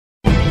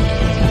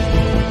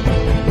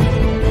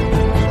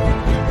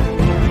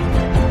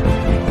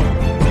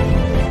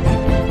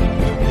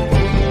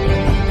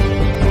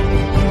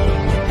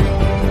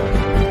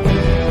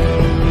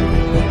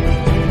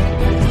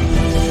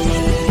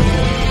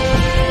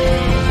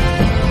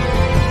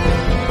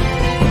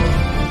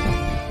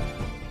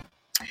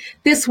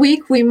This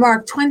week, we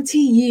mark 20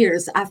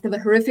 years after the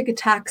horrific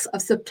attacks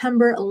of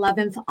September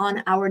 11th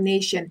on our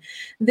nation.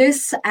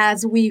 This,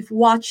 as we've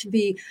watched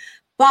the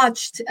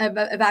botched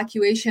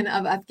evacuation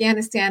of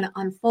Afghanistan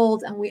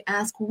unfold, and we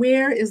ask,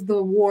 where is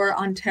the war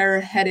on terror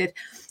headed?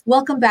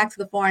 Welcome back to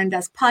the Foreign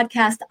Desk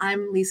podcast.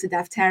 I'm Lisa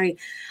Daftari.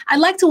 I'd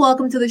like to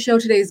welcome to the show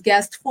today's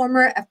guest,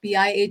 former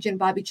FBI agent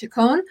Bobby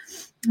Chacon,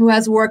 who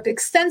has worked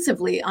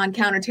extensively on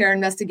counterterror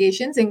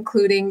investigations,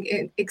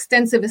 including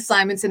extensive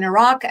assignments in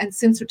Iraq, and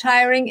since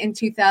retiring in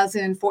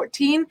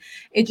 2014,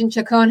 Agent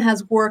Chacon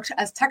has worked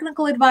as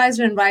technical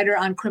advisor and writer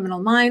on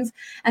Criminal Minds,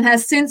 and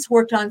has since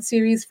worked on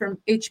series from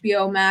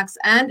HBO Max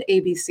and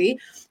ABC.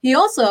 He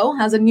also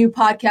has a new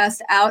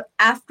podcast out,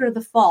 After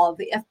the Fall,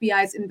 the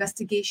FBI's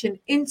investigation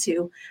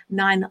into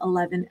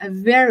 9/11. A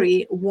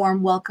very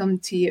warm welcome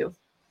to you.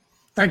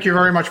 Thank you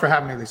very much for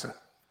having me, Lisa.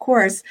 Of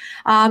course.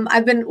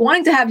 I've been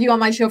wanting to have you on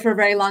my show for a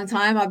very long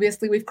time.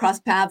 Obviously, we've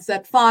crossed paths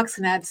at Fox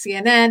and at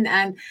CNN,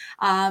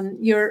 and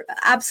you're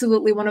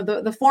absolutely one of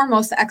the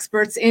foremost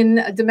experts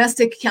in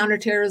domestic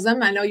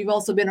counterterrorism. I know you've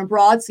also been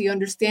abroad, so you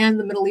understand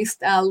the Middle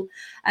East and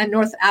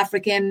North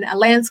African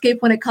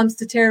landscape when it comes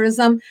to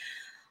terrorism.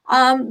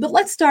 But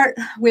let's start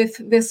with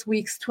this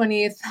week's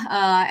 20th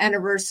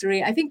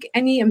anniversary. I think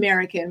any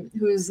American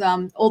who's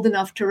old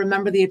enough to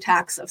remember the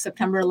attacks of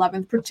September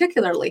 11th,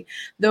 particularly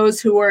those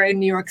who were in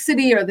New York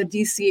City or the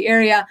DC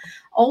area,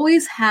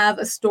 always have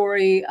a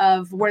story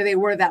of where they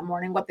were that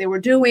morning, what they were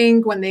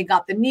doing when they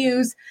got the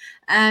news.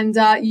 And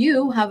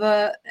you have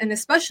an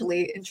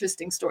especially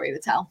interesting story to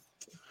tell.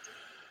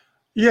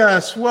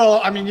 Yes. Well,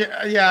 I mean,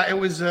 yeah, it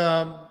was...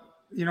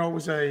 it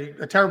was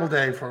a terrible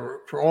day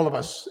for all of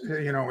us,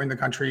 in the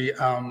country.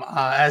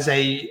 As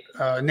a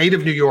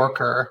native New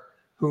Yorker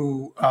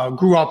who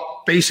grew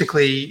up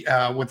basically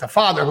with a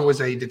father who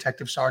was a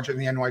detective sergeant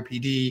in the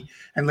NYPD,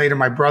 and later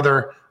my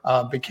brother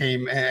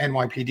became an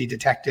NYPD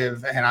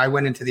detective, and I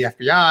went into the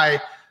FBI,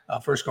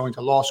 first going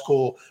to law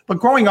school. But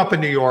growing up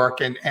in New York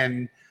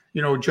and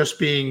just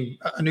being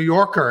a New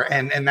Yorker,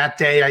 and that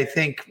day, I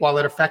think, while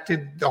it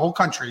affected the whole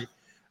country,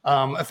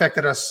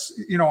 affected us,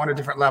 on a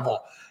different level.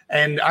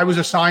 And I was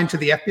assigned to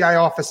the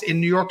FBI office in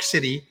New York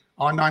City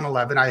on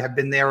 9/11. I have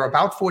been there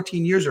about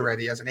 14 years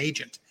already as an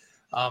agent.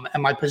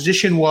 And my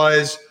position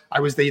was,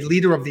 I was the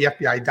leader of the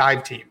FBI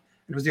dive team.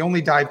 It was the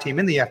only dive team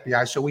in the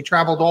FBI. So we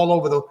traveled all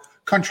over the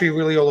country,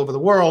 really all over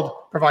the world,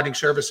 providing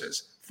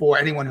services for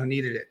anyone who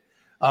needed it.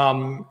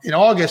 In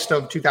August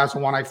of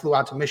 2001, I flew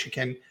out to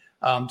Michigan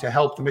to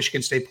help the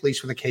Michigan State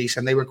Police with a case.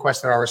 And they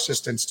requested our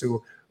assistance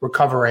to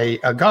recover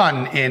a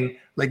gun in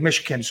Lake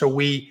Michigan. So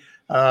we,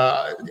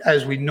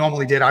 as we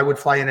normally did, I would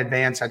fly in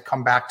advance. I'd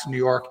come back to New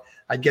York.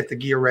 I'd get the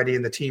gear ready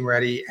and the team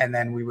ready. And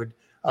then we would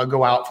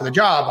go out for the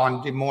job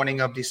on the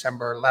morning of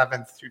December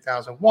 11th,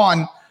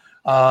 2001.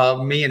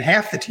 Me and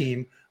half the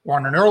team were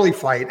on an early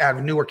flight out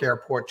of Newark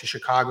Airport to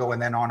Chicago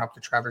and then on up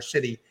to Traverse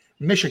City,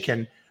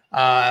 Michigan.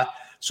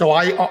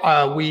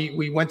 So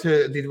we went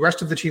to, the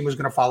rest of the team was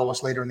going to follow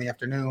us later in the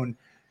afternoon.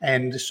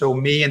 And so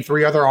me and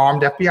three other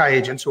armed FBI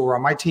agents who were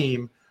on my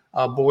team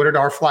boarded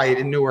our flight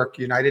in Newark,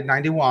 United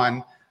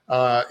 91.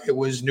 It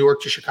was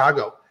Newark to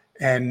Chicago.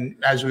 And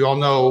as we all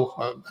know,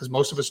 as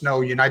most of us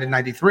know, United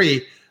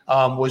 93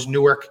 was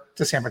Newark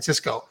to San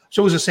Francisco.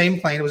 So it was the same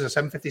plane. It was a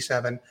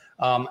 757.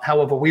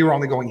 However, we were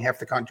only going half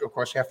the country, of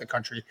course, half the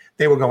country.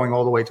 They were going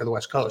all the way to the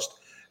West Coast.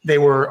 They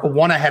were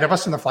one ahead of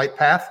us in the flight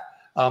path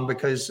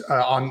because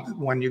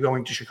when you're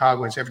going to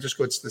Chicago and San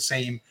Francisco, it's the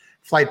same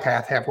flight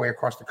path halfway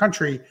across the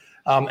country.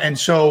 And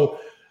so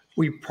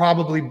we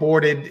probably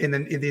boarded in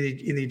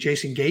the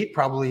adjacent gate,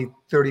 probably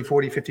 30,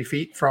 40, 50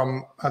 feet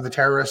from the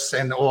terrorists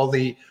and all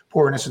the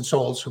poor innocent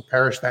souls who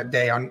perished that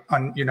day on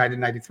United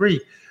 93.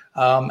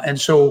 And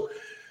so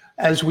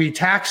as we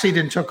taxied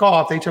and took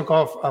off, they took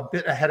off a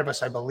bit ahead of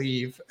us, I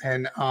believe.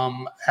 And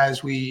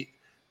as we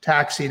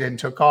taxied and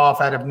took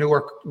off out of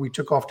Newark, we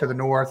took off to the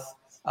north.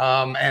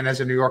 And as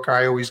a New Yorker,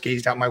 I always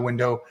gazed out my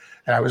window,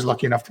 and I was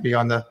lucky enough to be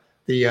on the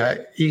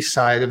east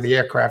side of the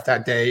aircraft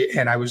that day,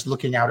 and I was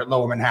looking out at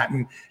Lower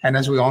Manhattan. And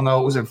as we all know,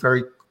 it was a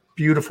very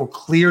beautiful,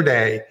 clear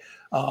day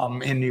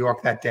in New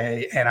York that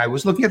day. And I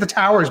was looking at the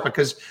towers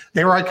because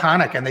they were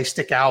iconic and they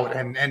stick out,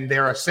 and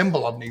they're a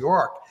symbol of New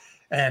York.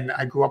 And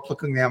I grew up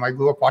looking at them. I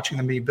grew up watching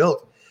them be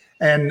built.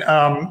 And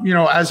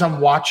as I'm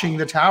watching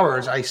the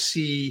towers, I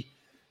see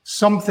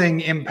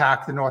something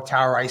impact the North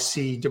Tower. I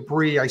see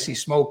debris. I see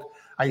smoke.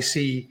 I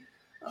see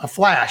a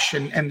flash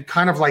and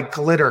kind of like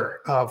glitter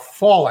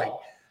falling.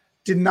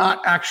 Did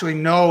not actually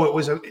know it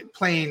was a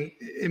plane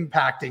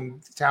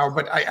impacting the tower,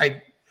 but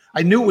I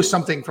knew it was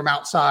something from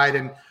outside.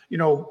 And,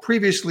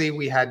 previously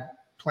we had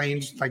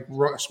planes, like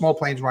small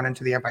planes, run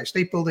into the Empire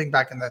State Building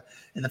back in the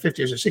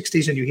 50s or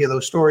 60s, and you hear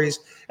those stories.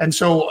 And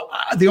so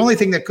the only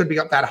thing that could be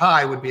up that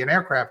high would be an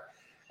aircraft.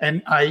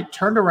 And I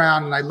turned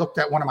around and I looked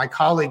at one of my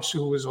colleagues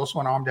who was also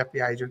an armed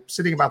FBI agent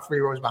sitting about 3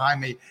 rows behind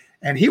me,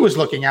 and he was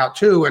looking out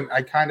too. And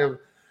I kind of,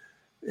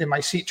 in my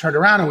seat, turned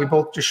around and we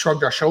both just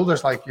shrugged our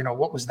shoulders like,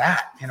 what was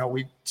that?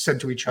 We said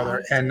to each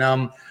other.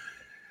 And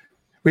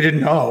We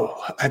didn't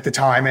know at the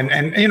time.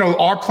 And you know,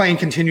 our plane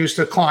continues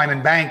to climb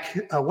and bank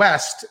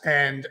west.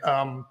 And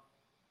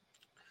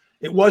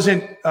it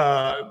wasn't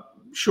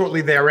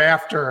shortly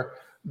thereafter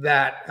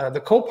that the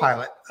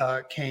co-pilot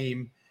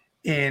came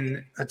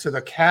in to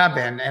the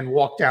cabin and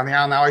walked down the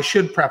aisle. Now, I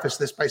should preface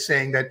this by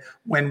saying that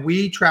when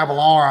we travel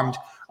armed,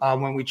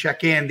 when we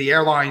check in, the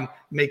airline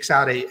makes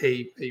out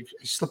a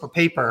slip of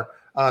paper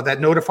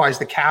that notifies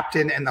the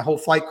captain and the whole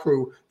flight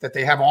crew that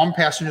they have armed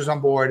passengers on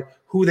board,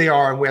 who they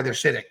are and where they're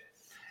sitting.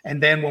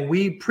 And then when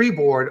we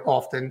pre-board,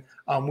 often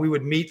we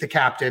would meet the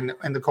captain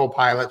and the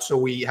co-pilot, so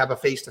we have a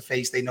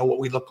face-to-face. They know what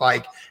we look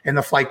like, and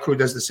the flight crew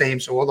does the same.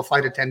 So all the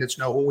flight attendants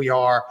know who we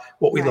are,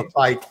 what we look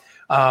like.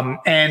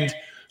 And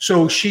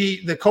so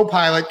the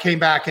co-pilot came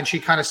back and she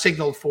kind of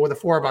signaled for the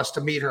four of us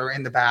to meet her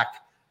in the back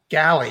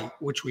galley,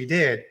 which we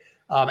did.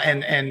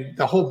 And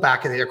the whole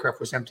back of the aircraft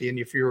was empty. And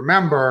if you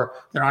remember,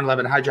 the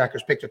 9/11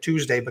 hijackers picked a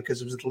Tuesday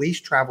because it was the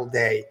least traveled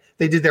day.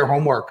 They did their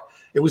homework.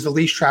 It was the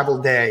least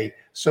traveled day.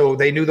 So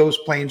they knew those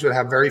planes would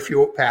have very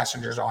few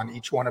passengers on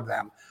each one of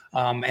them.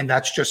 And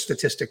that's just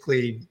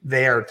statistically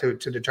there to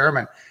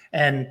determine.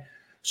 And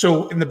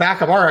so in the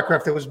back of our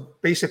aircraft, there was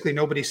basically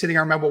nobody sitting. I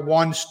remember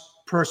one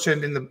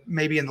person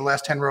maybe in the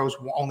last 10 rows,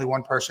 only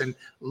one person,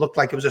 looked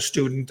like it was a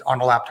student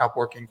on a laptop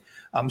working.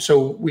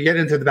 So we get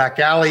into the back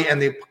alley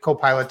and the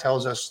co-pilot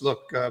tells us,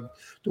 look, the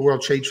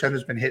World Trade Center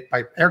has been hit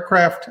by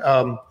aircraft.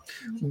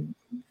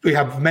 We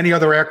have many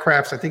other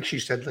aircrafts. I think she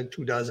said like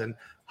 24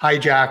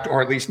 hijacked,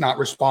 or at least not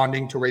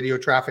responding to radio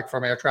traffic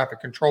from air traffic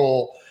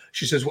control.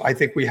 She says, well, I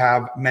think we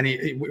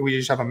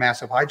just have a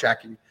massive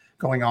hijacking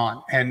going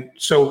on. And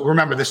so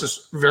remember, this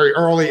is very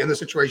early in the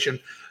situation.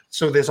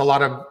 So there's a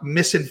lot of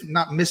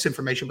not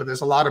misinformation, but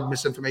there's a lot of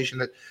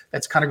misinformation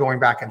that's kind of going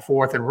back and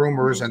forth, and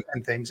rumors and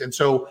things. And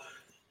so,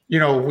 you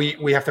know,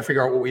 we have to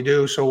figure out what we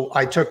do. So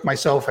I took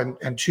myself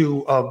and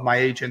two of my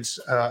agents,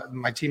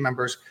 my team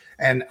members,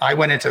 and I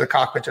went into the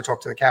cockpit to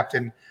talk to the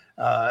captain.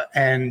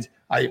 And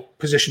I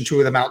positioned two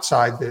of them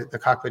outside the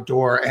cockpit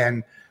door,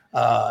 and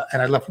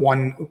I left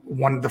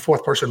the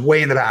fourth person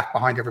way in the back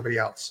behind everybody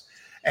else.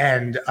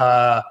 And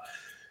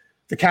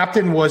the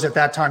captain was at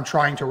that time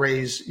trying to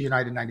raise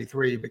United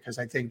 93 because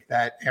I think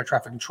that air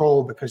traffic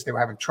control, because they were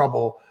having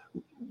trouble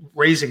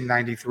raising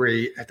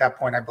 93 at that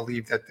point, I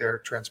believe that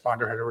their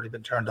transponder had already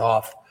been turned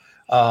off.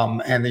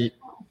 So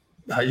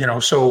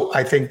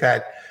I think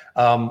that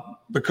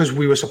because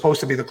we were supposed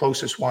to be the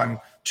closest one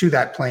to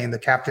that plane, the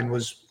captain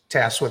was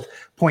tasked with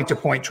point to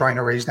point trying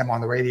to raise them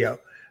on the radio,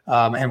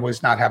 and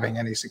was not having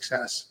any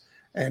success.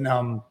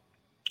 And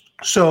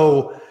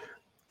so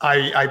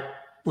I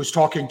was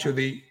talking to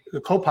the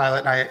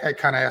co-pilot, and I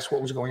kind of asked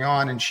what was going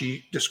on, and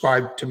she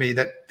described to me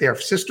that their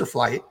sister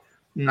flight,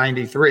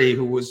 93,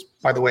 who was,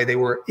 by the way, they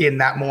were in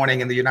that morning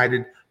in the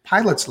United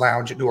Pilots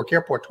Lounge at Newark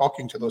Airport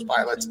talking to those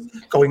pilots,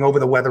 going over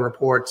the weather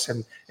reports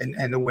and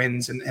the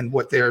winds and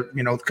what they're,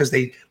 because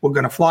they were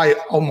going to fly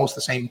almost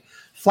the same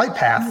flight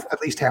path, at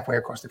least halfway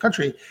across the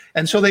country.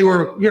 And so they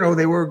were,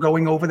 they were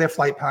going over their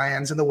flight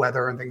plans and the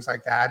weather and things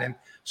like that. And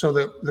so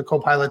the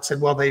co-pilot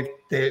said, well,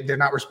 they're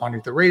not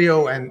responding to the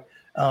radio, and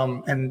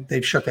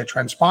they've shut their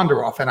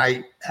transponder off. And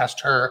I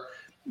asked her,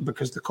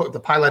 because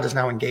the pilot is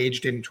now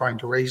engaged in trying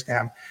to raise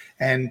them,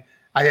 and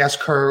I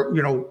asked her,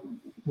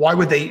 why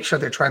would they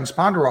shut their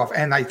transponder off?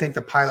 And I think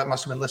the pilot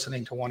must have been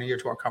listening to one ear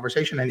to our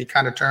conversation, and he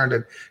kind of turned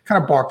and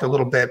kind of barked a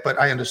little bit, but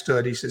I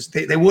understood. He says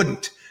they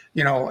wouldn't,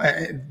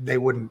 they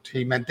wouldn't.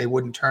 He meant they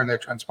wouldn't turn their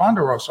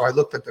transponder off. So I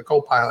looked at the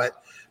co-pilot,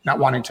 not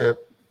wanting to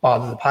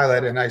bother the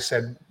pilot, and I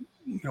said,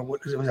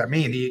 what does that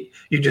mean?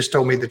 You just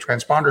told me the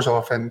transponder's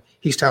off, and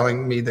he's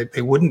telling me that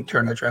they wouldn't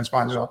turn the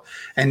transponders off.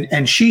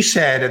 And she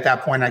said at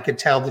that point, I could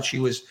tell that she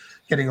was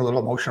getting a little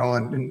emotional,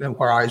 and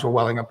her eyes were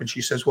welling up, and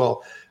she says,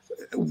 well,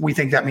 we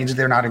think that means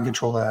they're not in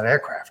control of that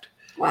aircraft.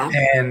 Wow.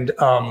 And,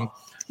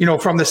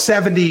 from the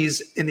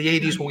 70s, in the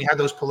 80s, when we had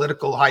those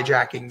political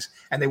hijackings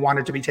and they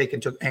wanted to be taken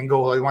to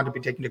Angola, they wanted to be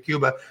taken to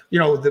Cuba,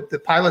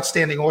 the pilot's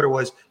standing order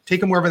was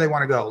take them wherever they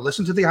want to go.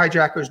 Listen to the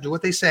hijackers, do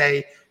what they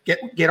say,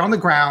 get on the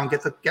ground,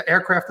 get the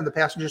aircraft and the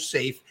passengers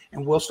safe,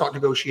 and we'll start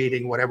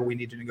negotiating whatever we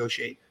need to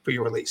negotiate for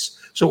your release.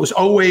 So it was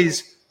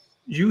always,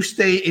 you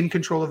stay in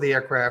control of the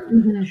aircraft.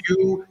 Mm-hmm.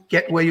 You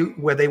get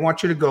where they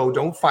want you to go.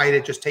 Don't fight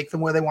it. Just take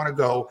them where they want to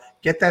go.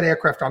 Get that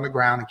aircraft on the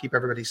ground and keep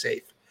everybody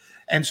safe.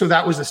 And so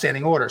that was the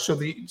standing order. So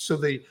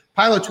the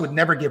pilots would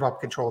never give up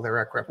control of their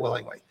aircraft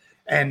willingly.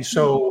 And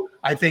so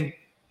I think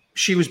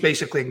she was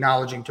basically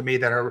acknowledging to me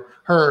that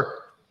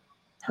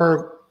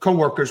her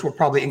coworkers were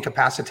probably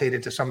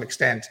incapacitated to some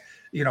extent,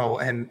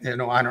 and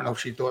I don't know if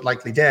she thought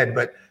likely dead,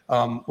 but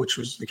which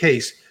was the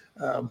case.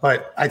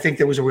 But I think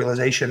there was a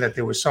realization that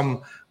there was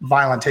some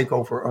violent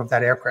takeover of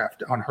that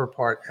aircraft on her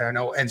part.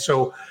 And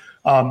so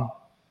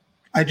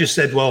I just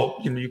said, well,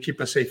 you keep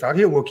us safe out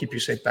here, we'll keep you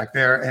safe back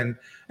there.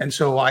 And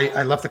so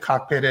I left the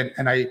cockpit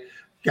and I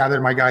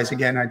gathered my guys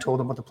again. I told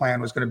them what the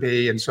plan was going to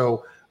be. And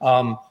so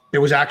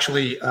there was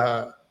actually,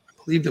 I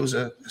believe there was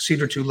a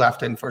seat or two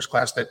left in first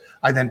class that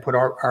I then put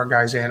our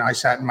guys in. I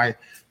sat in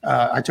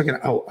I took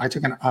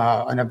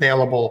an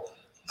available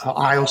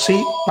aisle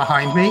seat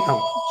behind me.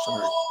 Oh,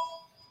 sorry.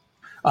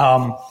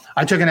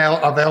 I took an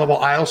available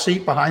aisle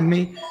seat behind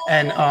me,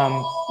 and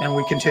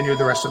we continued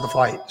the rest of the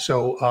flight.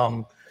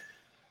 So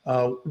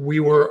we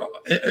were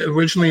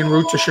originally en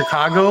route to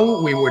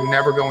Chicago. We were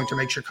never going to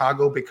make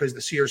Chicago because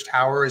the Sears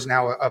Tower is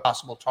now a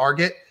possible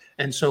target.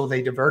 And so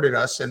they diverted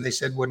us, and they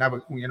said, we're not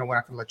going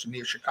to let you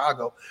near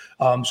Chicago.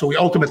 So we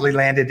ultimately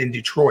landed in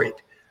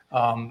Detroit.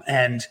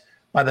 And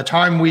by the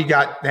time we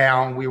got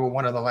down, we were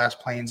one of the last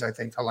planes, I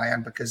think, to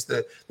land, because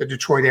the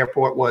Detroit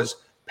airport was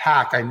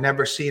packed. I'd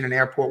never seen an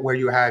airport where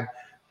you had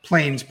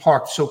planes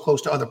parked so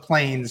close to other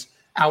planes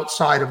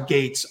outside of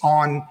gates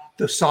on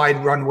the side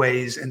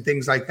runways and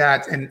things like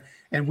that.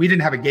 And we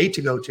didn't have a gate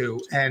to go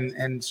to.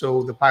 And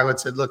so the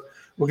pilot said, look,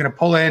 we're going to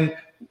pull in.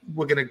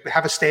 We're going to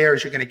have a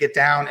stairs. You're going to get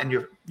down, and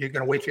you're going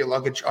to wait for your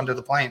luggage under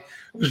the plane.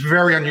 It was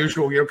very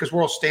unusual, because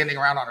we're all standing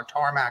around on a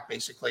tarmac,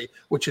 basically,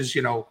 which is,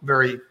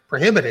 very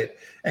prohibited.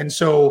 And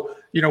so,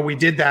 we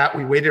did that.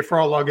 We waited for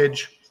our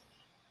luggage.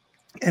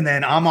 And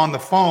then I'm on the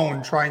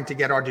phone trying to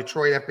get our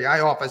Detroit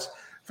FBI office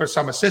for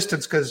some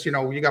assistance, because,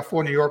 you got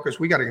 4 New Yorkers.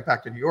 We got to get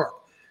back to New York,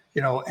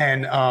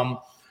 and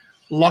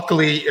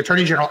luckily,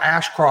 Attorney General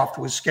Ashcroft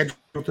was scheduled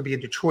to be in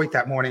Detroit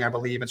that morning, I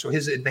believe. And so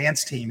his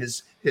advance team, the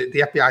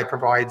FBI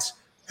provides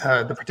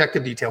the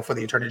protective detail for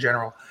the Attorney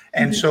General.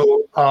 And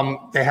so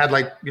they had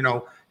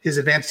his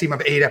advance team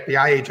of 8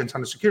 FBI agents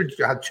on the security,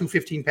 had 2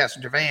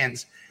 15-passenger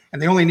vans,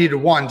 and they only needed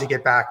 1 to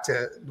get back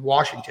to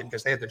Washington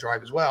because they had to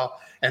drive as well.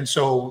 And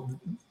so,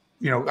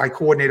 I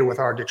coordinated with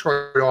our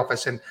Detroit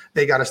office, and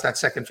they got us that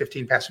second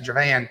 15-passenger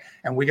van,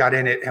 and we got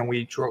in it, and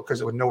we drove because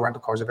there were no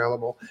rental cars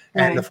available.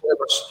 Right. And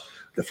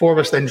the four of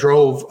us then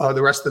drove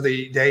the rest of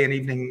the day and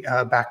evening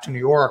back to New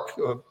York,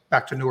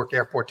 back to Newark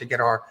Airport to get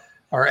our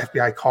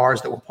FBI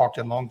cars that were parked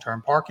in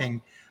long-term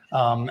parking.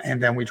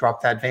 And then we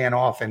dropped that van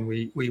off, and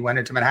we went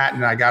into Manhattan.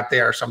 And I got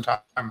there sometime,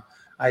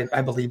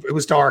 I believe it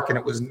was dark and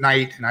it was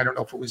night. And I don't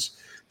know if it was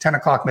 10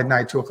 o'clock,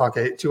 midnight,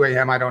 2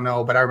 a.m. I don't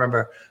know. But I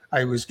remember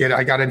I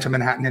got into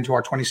Manhattan, into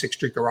our 26th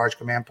Street Garage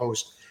Command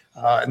Post.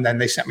 And then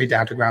they sent me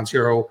down to Ground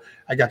Zero.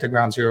 I got to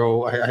Ground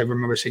Zero. I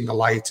remember seeing the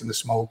lights and the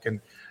smoke,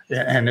 and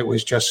it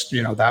was just,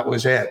 that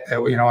was it.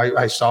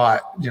 I saw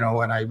it,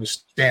 and I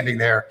was standing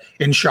there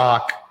in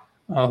shock.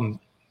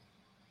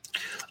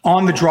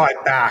 On the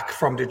drive back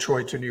from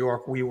Detroit to New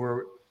York, we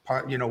were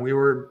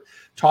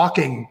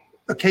talking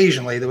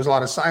occasionally. There was a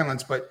lot of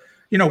silence, but,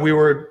 we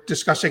were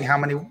discussing how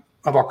many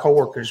of our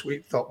coworkers we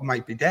thought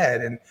might be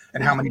dead,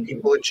 and how many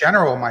people in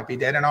general might be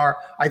dead. And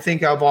I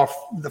think of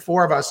the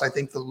 4 of us, I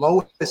think the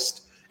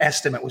lowest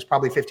estimate was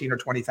probably 15 or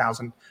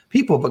 20,000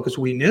 people, because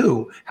we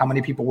knew how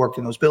many people worked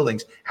in those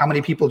buildings, how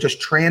many people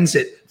just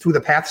transit through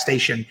the PATH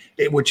station,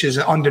 which is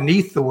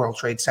underneath the World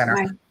Trade Center.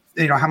 Right.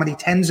 How many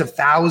tens of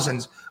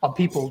thousands of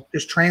people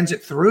just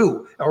transit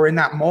through or in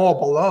that mall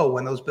below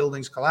when those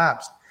buildings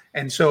collapsed.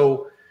 And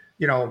so,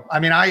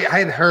 I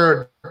had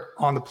heard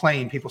on the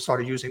plane, people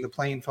started using the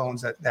plane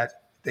phones that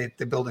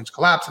the buildings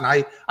collapsed. And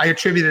I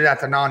attributed that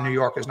to non-New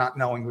Yorkers not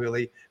knowing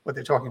really what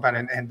they're talking about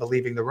and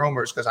believing the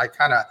rumors, because I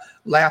kind of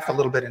laughed a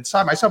little bit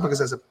inside myself, because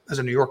as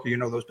a New Yorker,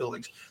 those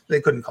buildings, they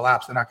couldn't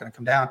collapse. They're not going to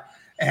come down.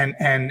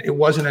 And it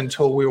wasn't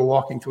until we were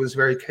walking through this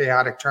very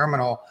chaotic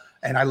terminal,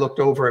 and I looked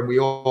over, and we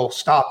all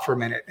stopped for a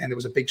minute, and there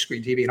was a big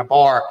screen TV in a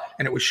bar,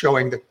 and it was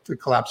showing the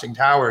collapsing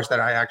towers, that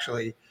I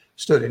actually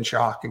stood in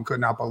shock and could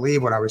not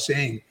believe what I was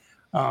seeing,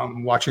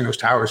 watching those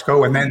towers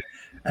go. And then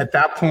at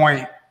that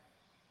point,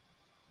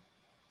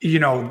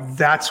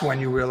 that's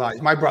when you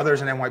realize, my brother's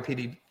an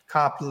NYPD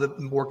cop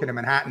working in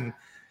Manhattan.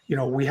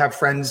 We have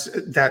friends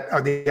that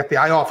the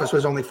FBI office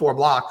was only 4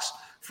 blocks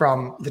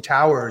from the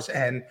towers.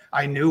 And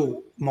I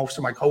knew most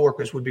of my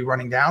coworkers would be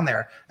running down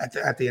there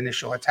at the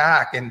initial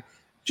attack, and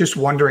just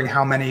wondering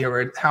how many,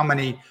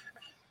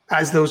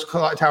 as those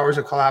towers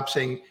are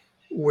collapsing,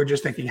 we're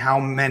just thinking how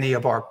many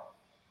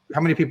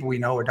people we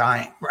know are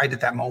dying right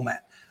at that moment.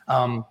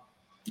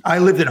 I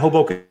lived in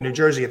Hoboken, New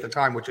Jersey at the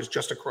time, which is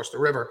just across the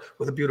river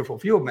with a beautiful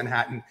view of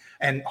Manhattan.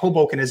 And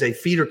Hoboken is a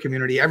feeder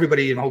community.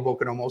 Everybody in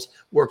Hoboken almost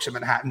works in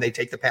Manhattan. They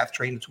take the PATH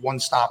train. It's 1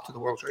 stop to the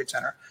World Trade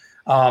Center.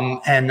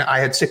 And I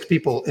had 6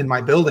 people in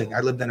my building.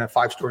 I lived in a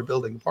 5-story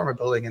building, apartment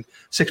building, and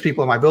 6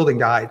 people in my building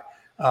died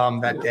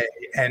that day,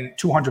 and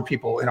 200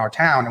 people in our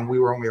town. And we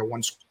were only a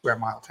 1 square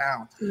mile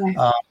town. Right.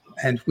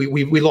 And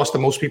we lost the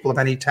most people of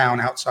any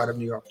town outside of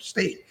New York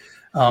State.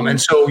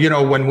 And so,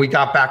 when we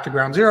got back to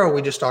Ground Zero,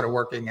 we just started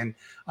working, and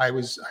I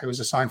was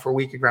assigned for a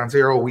week at Ground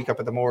Zero, a week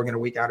up at the morgue, and a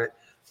week out at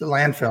the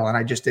landfill. And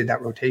I just did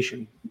that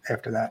rotation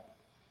after that.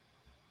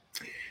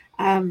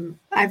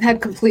 I've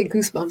had complete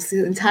goosebumps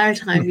the entire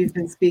time you've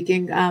been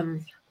speaking.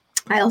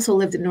 I also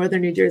lived in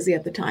northern New Jersey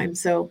at the time,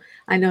 so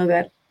I know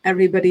that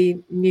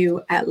everybody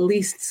knew at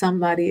least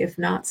somebody, if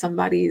not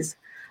somebody's,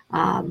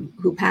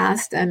 who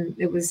passed, and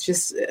it was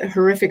just a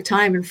horrific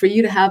time. And for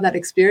you to have that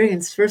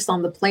experience first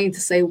on the plane, to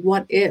say,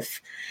 what if?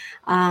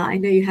 I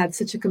know you had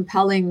such a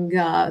compelling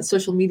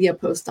social media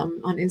post on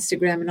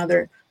Instagram and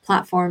other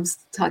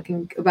platforms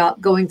talking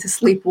about going to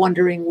sleep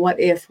wondering what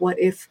if,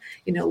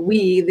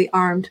 we, the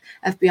armed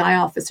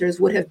FBI officers,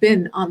 would have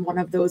been on one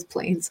of those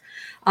planes.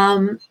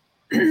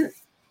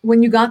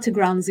 When you got to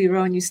Ground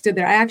Zero and you stood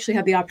there, I actually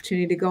had the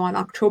opportunity to go on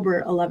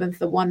October 11th,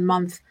 the 1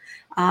 month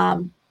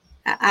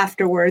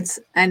afterwards,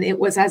 and it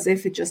was as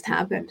if it just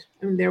happened.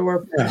 I mean, there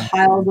were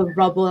piles of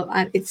rubble.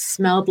 It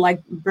smelled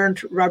like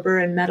burnt rubber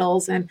and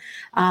metals, and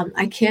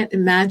I can't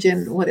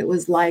imagine what it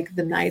was like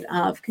the night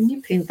of. Can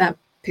you paint that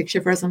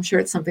picture for us? I'm sure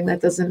it's something that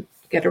doesn't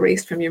get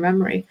erased from your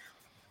memory.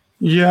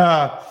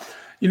 Yeah,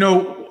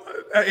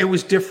 it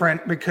was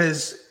different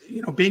because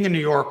being a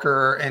New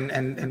Yorker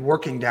and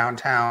working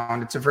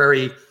downtown, it's a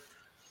very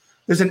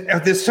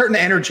there's certain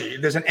energy.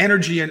 There's an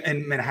energy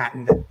in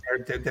Manhattan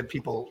that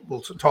people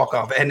will talk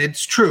of, and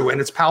it's true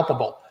and it's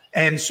palpable.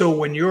 And so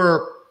when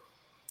you're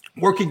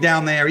working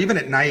down there, even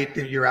at night,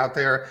 you're out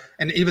there,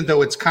 and even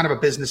though it's kind of a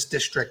business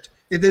district,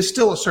 there's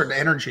still a certain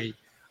energy.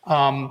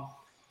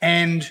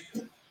 And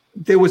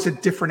there was a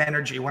different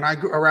energy when I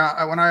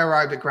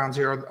arrived at Ground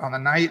Zero on the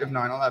night of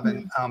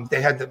 9/11.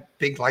 They had the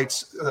big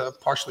lights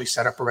partially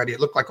set up already. It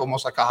looked like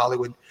almost like a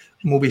Hollywood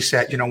movie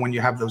set, when you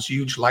have those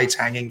huge lights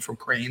hanging from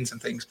cranes and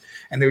things,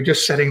 and they were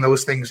just setting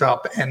those things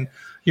up. And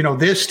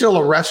there's still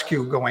a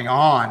rescue going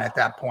on at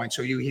that point,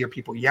 so you hear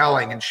people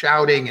yelling and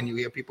shouting, and you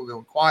hear people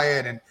going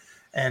quiet,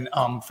 and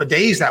for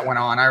days that went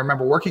on. I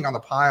remember working on the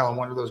pile on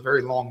one of those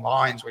very long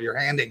lines where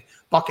you're handing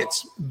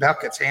buckets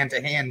hand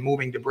to hand,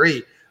 moving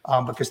debris.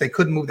 Because they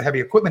couldn't move the heavy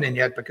equipment in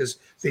yet because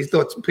they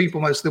thought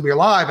people must still be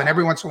alive. And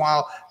every once in a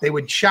while, they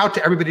would shout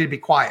to everybody to be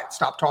quiet,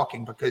 stop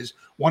talking, because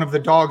one of the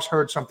dogs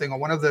heard something, or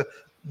one of the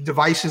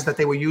devices that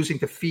they were using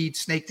to feed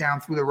snake down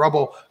through the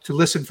rubble to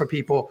listen for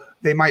people,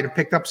 they might have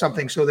picked up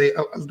something. So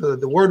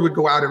the word would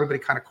go out, everybody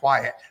kind of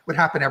quiet. It would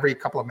happen every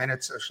couple of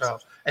minutes or so.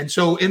 And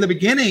so in the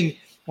beginning,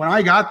 when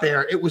I got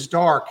there, it was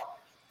dark,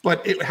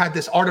 but it had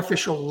this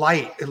artificial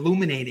light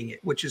illuminating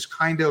it, which is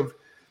kind of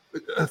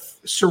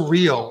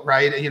surreal,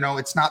 right?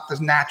 It's not this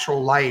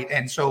natural light.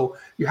 And so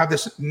you have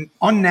this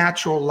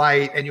unnatural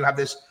light, and you have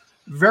this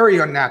very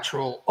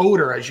unnatural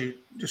odor, as you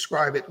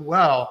describe it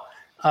well.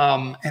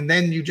 And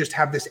then you just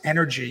have this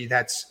energy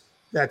that's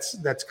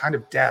kind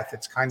of death.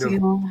 It's kind of,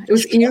 it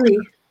was eerie.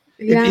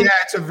 Yeah.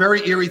 It's a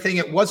very eerie thing.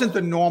 It wasn't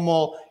the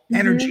normal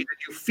energy that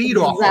you feed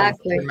off of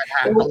in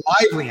Manhattan, the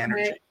lively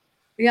energy. Right.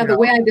 Yeah, the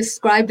way I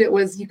described it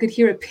was you could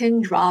hear a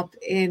pin drop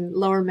in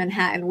Lower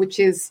Manhattan, which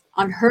is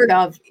unheard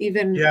of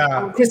even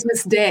on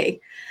Christmas Day.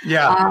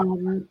 Yeah.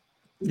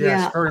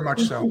 Yes, very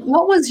much so.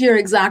 What was your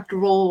exact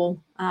role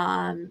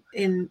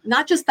in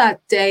not just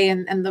that day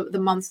and the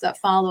months that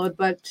followed,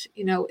 but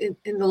in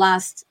the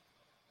last,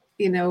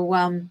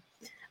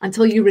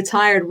 until you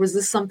retired? Was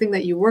this something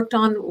that you worked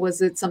on?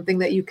 Was it something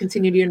that you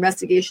continued your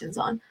investigations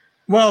on?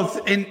 Well,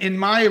 in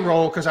my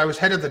role, because I was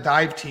head of the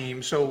dive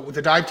team, so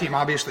the dive team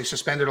obviously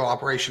suspended all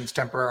operations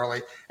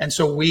temporarily, and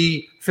so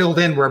we filled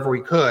in wherever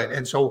we could.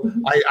 And so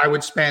I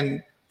would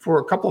spend, for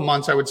a couple of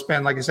months,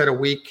 like I said, a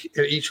week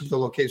at each of the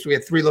locations. We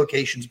had 3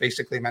 locations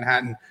basically in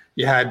Manhattan.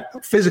 You had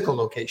physical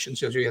locations,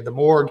 so you had the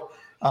morgue,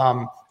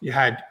 you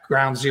had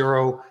Ground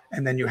Zero,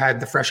 and then you had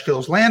the Fresh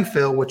Kills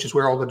landfill, which is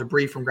where all the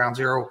debris from Ground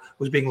Zero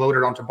was being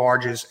loaded onto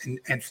barges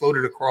and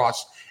floated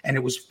across, and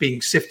it was being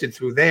sifted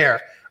through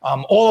there.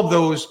 All of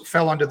those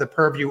fell under the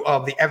purview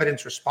of the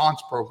evidence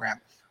response program,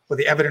 or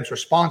the evidence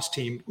response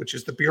team, which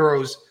is the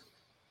Bureau's,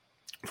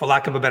 for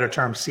lack of a better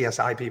term,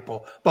 CSI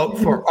people. But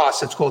for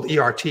us, it's called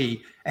ERT.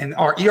 And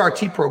our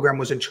ERT program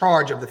was in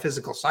charge of the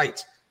physical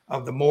sites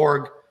of the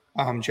morgue.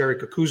 Jerry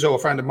Cacuzo, a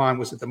friend of mine,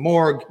 was at the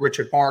morgue.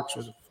 Richard Marks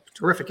was a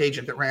terrific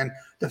agent that ran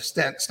the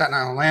Staten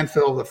Island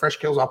landfill, the Fresh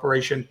Kills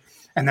operation.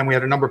 And then we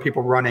had a number of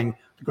people running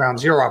the Ground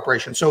Zero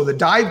operation. So the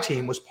dive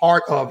team was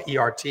part of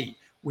ERT.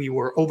 We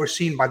were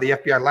overseen by the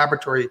FBI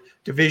laboratory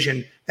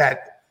division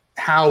that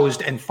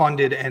housed and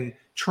funded and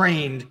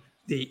trained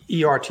the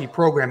ERT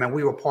program, and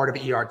we were part of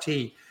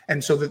ERT.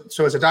 And so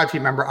as a dive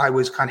team member, I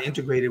was kind of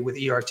integrated with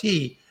ERT,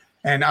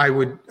 and I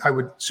would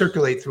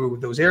circulate through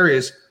those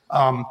areas.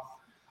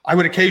 I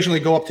would occasionally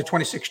go up to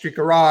 26th Street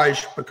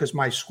Garage because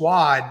my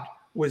squad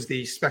was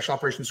the special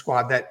operations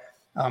squad that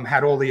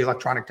had all the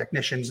electronic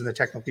technicians and the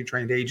technically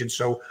trained agents.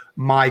 So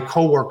my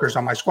coworkers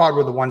on my squad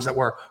were the ones that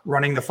were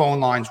running the phone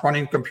lines,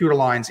 running computer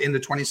lines in the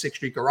 26th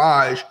Street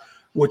Garage,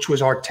 which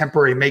was our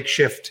temporary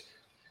makeshift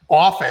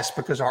office,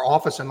 because our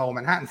office in Lower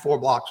Manhattan, 4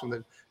 blocks from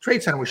the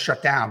Trade Center, was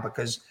shut down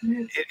because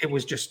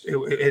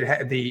it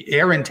had the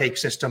air intake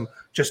system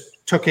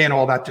just took in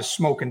all that just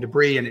smoke and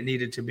debris, and it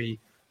needed to be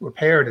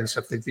repaired and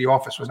stuff. The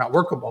office was not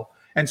workable.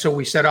 And so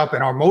we set up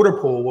in our motor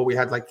pool, where we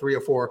had like 3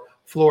 or 4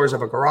 floors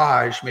of a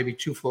garage, maybe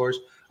 2 floors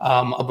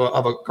of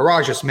a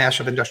garage, this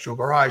massive industrial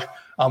garage.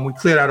 We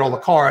cleared out all the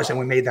cars and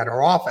we made that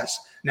our office.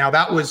 Now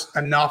that was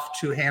enough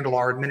to handle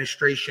our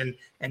administration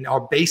and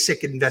our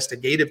basic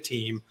investigative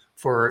team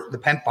for the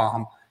Pent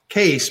Bomb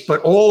case,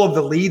 but all of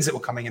the leads that were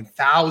coming in,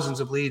 thousands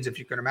of leads, if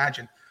you can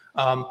imagine,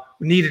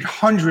 we needed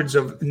hundreds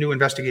of new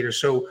investigators.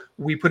 So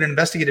we put an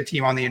investigative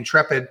team on the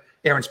Intrepid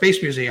Air and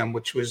Space Museum,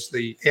 which was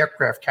the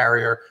aircraft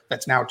carrier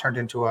that's now turned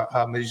into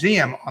a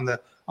museum on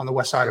on the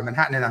west side of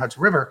Manhattan in the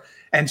Hudson River.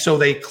 And so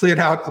they cleared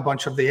out a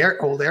bunch of the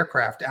old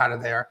aircraft out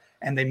of there,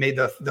 and they made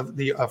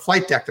the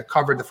flight deck that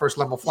covered the first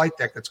level flight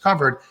deck that's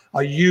covered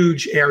a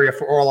huge area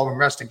for all of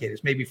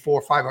investigators, maybe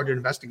 400 or 500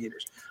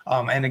 investigators.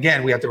 And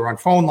again, we had to run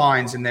phone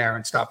lines in there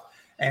and stuff.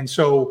 And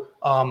so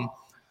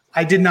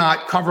I did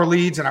not cover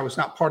leads, and I was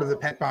not part of the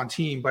Pentagon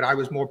team, but I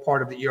was more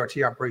part of the ERT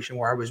operation,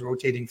 where I was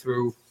rotating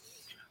through,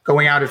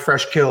 going out at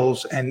fresh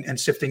kills and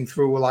sifting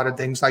through a lot of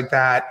things like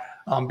that,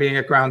 being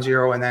at ground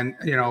zero. And then,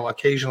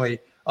 occasionally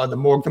the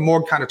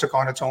morgue kind of took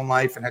on its own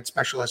life and had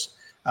specialists.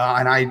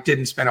 And I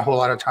didn't spend a whole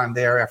lot of time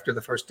there after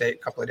the first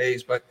couple of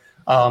days. But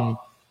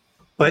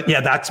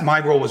yeah, that's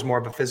my role, was more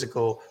of a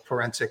physical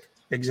forensic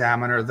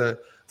examiner. The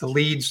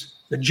leads,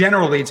 the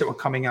general leads that were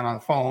coming in on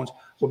the phones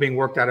were being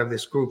worked out of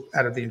this group,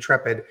 out of the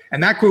Intrepid.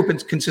 And that group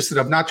consisted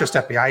of not just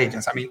FBI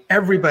agents. I mean,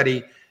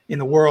 everybody in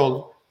the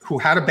world who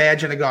had a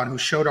badge and a gun, who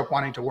showed up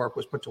wanting to work,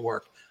 was put to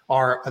work.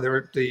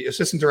 The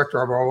assistant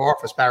director of our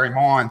office, Barry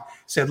Maughan,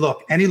 said,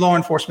 look, any law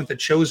enforcement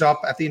that shows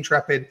up at the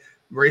Intrepid,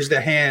 raise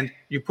their hand,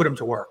 you put them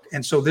to work.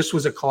 And so this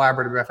was a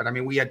collaborative effort. I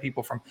mean, we had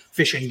people from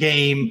Fish and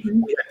Game,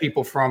 we had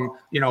people from,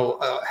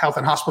 Health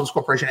and Hospitals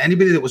Corporation,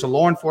 anybody that was a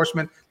law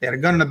enforcement, they had a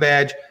gun and a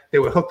badge, they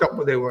were hooked up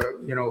with an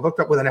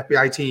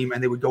FBI team,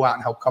 and they would go out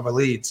and help cover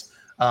leads.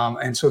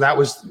 And so that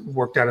was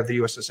worked out of the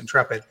USS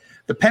Intrepid.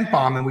 The Pent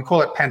Bomb, and we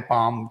call it Pent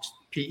Bomb,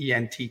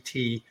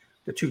 PENTT,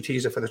 the two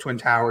T's are for the Twin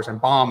Towers and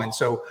bomb. And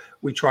so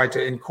we tried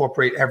to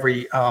incorporate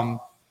all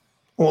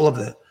of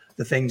the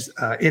things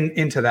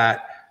into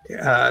that.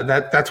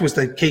 That was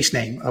the case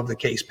name of the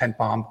case, Pent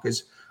Bomb,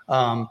 because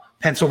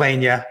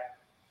Pennsylvania,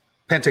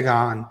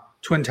 Pentagon,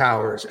 Twin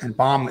Towers, and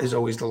bomb is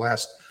always the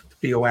last.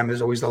 BOM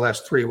is always the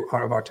last three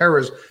of our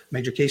terrorism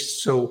major cases.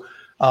 So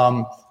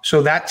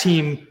that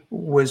team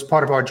was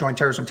part of our Joint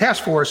Terrorism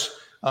Task Force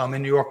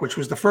in New York, which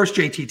was the first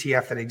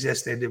JTTF that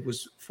existed. It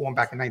was formed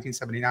back in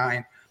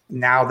 1979.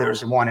 Now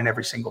there's one in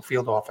every single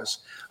field office.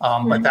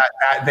 But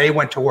that they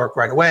went to work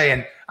right away.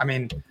 And I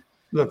mean,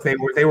 look,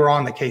 they were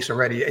on the case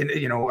already. And,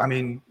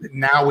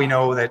 now we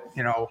know that,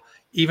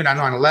 even on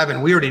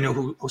 9/11, we already knew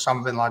who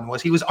Osama bin Laden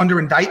was. He was under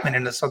indictment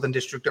in the Southern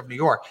District of New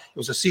York. It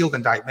was a sealed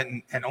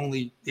indictment, and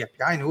only the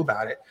FBI knew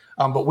about it.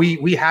 But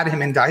we had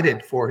him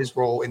indicted for his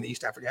role in the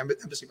East African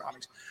embassy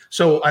bombings.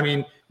 So, I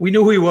mean, we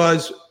knew who he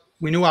was.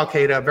 We knew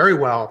Al-Qaeda very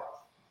well.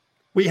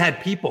 We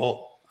had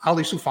people,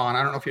 Ali Soufan,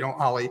 I don't know if you know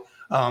Ali,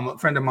 a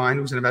friend of mine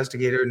who's an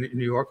investigator in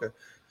New York, an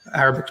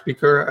Arabic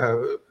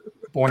speaker,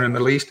 born in the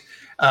Middle East.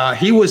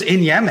 He was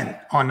in Yemen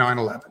on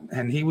 9/11,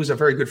 and he was a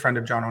very good friend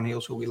of John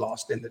O'Neill's, who we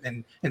lost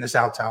in the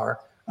South Tower.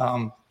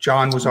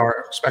 John was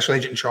our special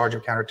agent in charge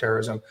of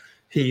counterterrorism.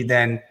 He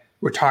then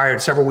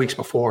retired several weeks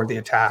before the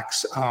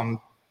attacks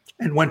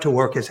and went to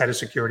work as head of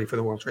security for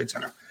the World Trade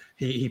Center.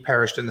 He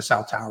perished in the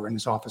South Tower, in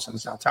his office in the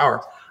South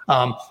Tower.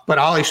 But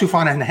Ali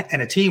Soufan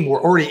and a team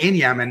were already in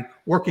Yemen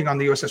working on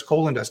the USS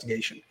Cole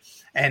investigation.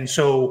 And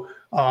so,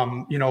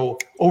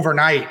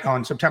 overnight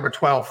on September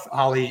 12th,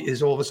 Ali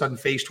is all of a sudden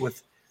faced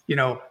with, the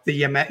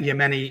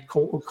Yemeni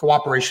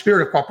cooperation,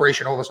 spirit of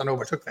cooperation all of a sudden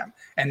overtook them.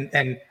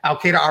 And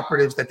Al-Qaeda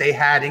operatives that they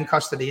had in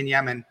custody in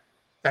Yemen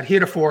that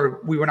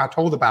heretofore we were not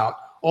told about,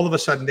 all of a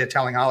sudden they're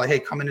telling Ali, hey,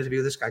 come in to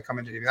interview this guy, come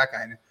in to interview that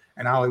guy.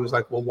 And Ali was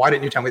like, well, why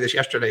didn't you tell me this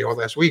yesterday or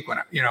last week?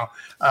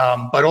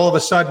 But all of a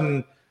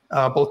sudden,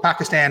 both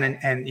Pakistan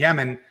and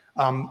Yemen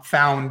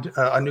found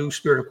a new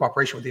spirit of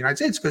cooperation with the United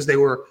States, because they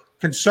were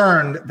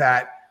concerned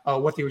that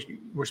what the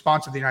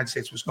response of the United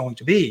States was going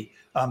to be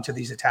to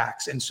these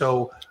attacks. And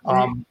so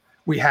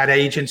we had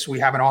agents. We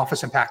have an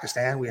office in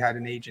Pakistan. We had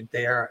an agent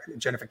there,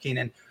 Jennifer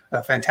Keenan,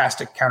 a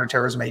fantastic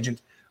counterterrorism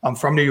agent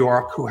from New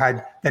York, who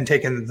had then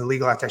taken the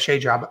legal attaché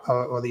job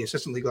or the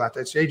assistant legal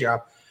attaché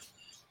job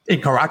in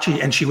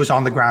Karachi, and she was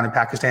on the ground in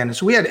Pakistan. And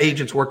so we had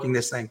agents working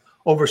this thing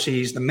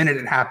overseas the minute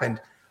it happened.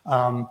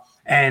 I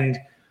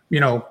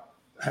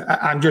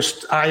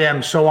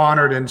am so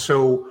honored and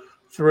so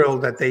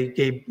thrilled that they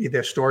gave me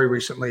their story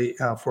recently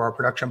for our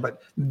production,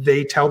 but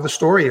they tell the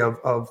story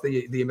of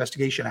the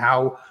investigation,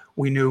 how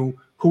we knew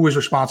who was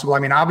responsible. I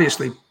mean,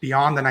 obviously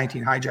beyond the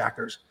 19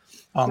 hijackers,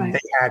 right.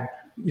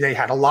 They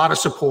had a lot of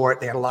support.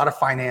 They had a lot of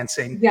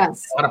financing,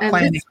 yes, a lot of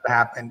planning that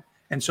happened.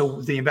 And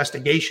so the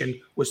investigation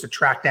was to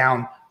track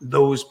down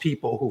those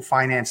people who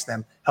financed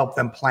them, help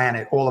them plan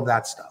it, all of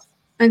that stuff.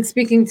 And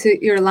speaking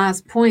to your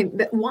last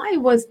point, why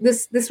was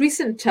this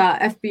recent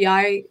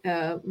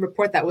FBI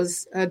report that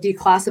was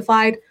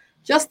declassified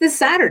just this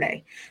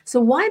Saturday?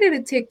 So why did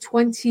it take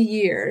 20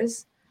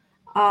 years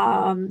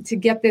to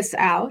get this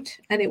out?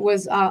 And it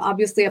was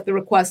obviously at the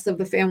request of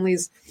the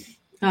families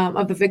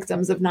of the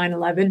victims of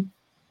 9/11.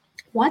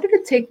 Why did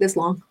it take this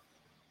long?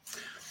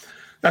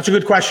 That's a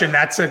good question.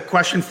 That's a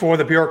question for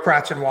the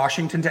bureaucrats in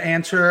Washington to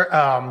answer.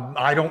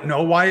 I don't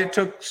know why it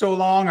took so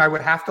long. I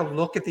would have to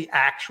look at the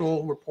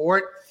actual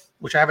report,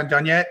 which I haven't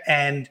done yet,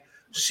 and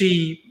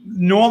see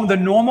the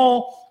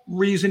normal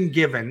reason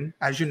given,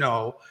 as you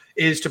know,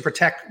 is to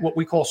protect what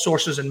we call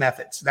sources and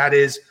methods. That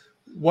is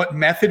what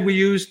method we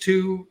use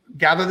to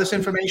gather this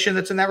information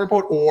that's in that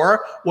report,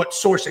 or what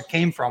source it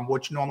came from,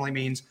 which normally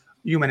means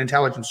human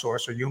intelligence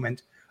source or human.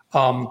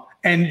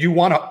 And you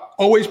want to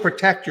always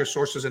protect your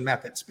sources and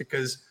methods,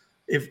 because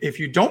if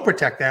you don't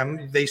protect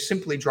them, they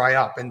simply dry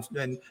up,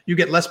 and you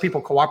get less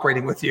people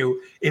cooperating with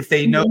you if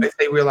they know, if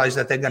they realize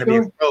that they're going to be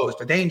exposed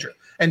to danger.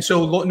 And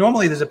so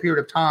normally there's a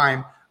period of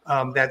time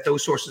that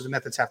those sources and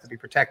methods have to be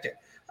protected.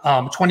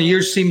 20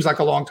 years seems like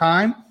a long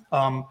time.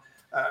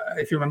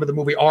 If you remember the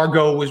movie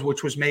Argo,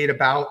 which was made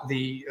about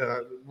the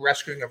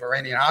rescuing of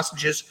Iranian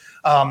hostages,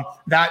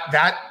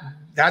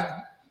 that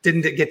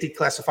didn't get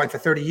declassified for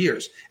 30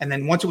 years. And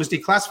then once it was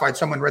declassified,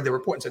 someone read the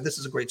report and said, this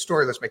is a great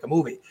story, let's make a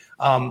movie.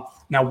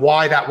 Now,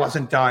 why that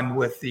wasn't done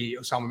with the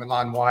Osama bin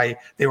Laden, why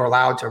they were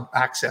allowed to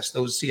access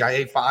those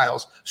CIA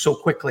files so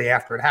quickly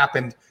after it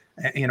happened,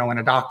 and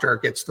a doctor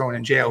gets thrown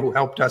in jail who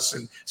helped us.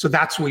 And so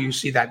that's where you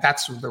see that.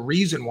 That's the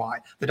reason why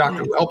the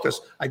doctor who helped us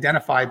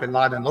identify bin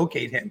Laden and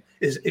locate him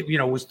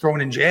was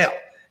thrown in jail.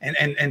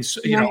 And so,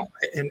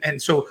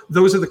 and so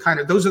those are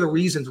the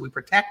reasons we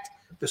protect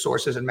the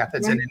sources and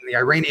methods. And in the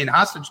Iranian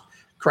hostage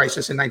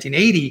crisis in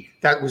 1980,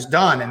 that was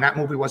done, and that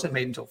movie wasn't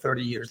made until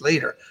 30 years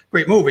later.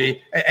 Great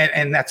movie,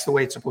 and that's the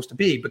way it's supposed to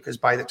be, because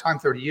by the time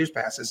 30 years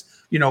passes,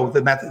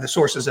 the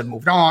sources have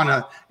moved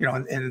on,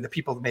 and the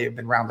people may have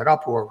been rounded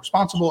up who are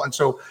responsible, and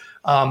so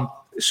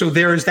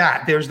there's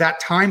that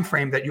time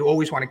frame that you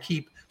always want to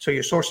keep, so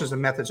your sources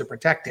and methods are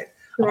protected.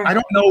 Sure. I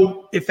don't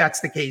know if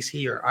that's the case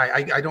here.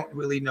 I don't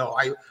really know.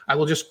 I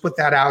will just put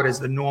that out as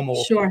the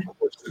normal. Sure.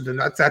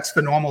 That's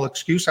the normal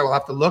excuse. I will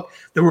have to look.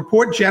 The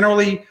report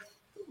generally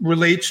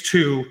relates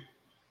to.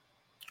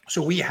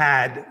 So we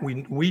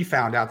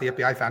found out, the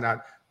FBI found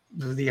out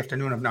the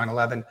afternoon of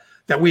 9/11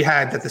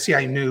 that the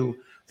CIA knew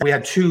that we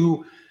had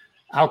 2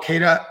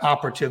 Al-Qaeda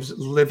operatives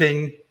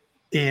living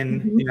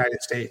in the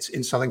United States,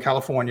 in Southern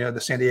California,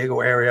 the San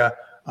Diego area,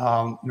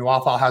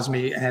 Nawaf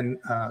al-Hazmi and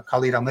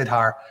Khalid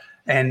al-Midhar.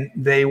 And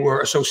they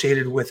were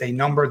associated with a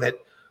number that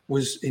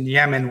was in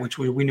Yemen, which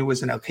we knew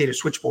was an Al-Qaeda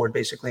switchboard,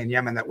 basically in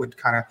Yemen, that would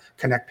kind of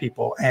connect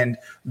people. And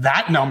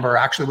that number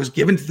actually was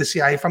given to the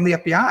CIA from the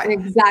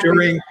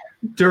FBI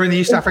during the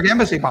East African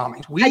Embassy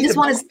bombings. I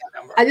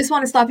just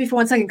want to stop you for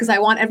 1 second, because I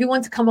want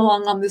everyone to come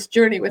along on this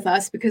journey with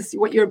us, because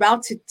what you're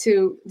about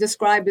to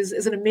describe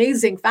is an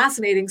amazing,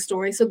 fascinating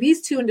story. So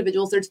these 2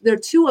 individuals, they're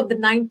 2 of the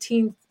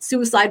 19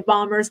 suicide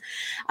bombers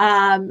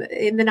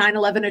in the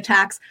 9/11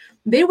 attacks.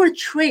 They were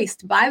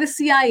traced by the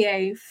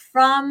CIA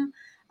from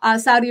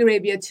Saudi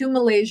Arabia to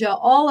Malaysia.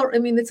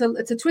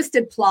 It's a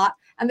twisted plot,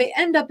 and they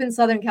end up in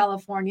Southern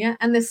California,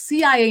 and the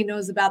CIA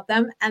knows about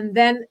them, and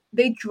then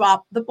they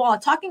drop the ball.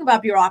 Talking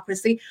about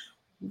bureaucracy,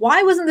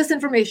 why wasn't this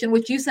information,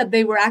 which you said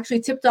they were actually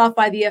tipped off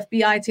by the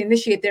FBI to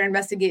initiate their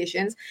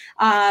investigations?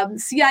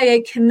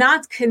 CIA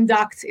cannot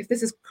conduct, if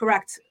this is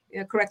correct,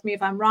 correct me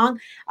if I'm wrong,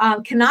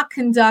 cannot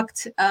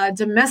conduct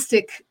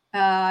domestic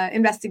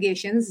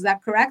investigations. Is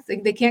that correct?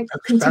 They can't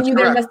continue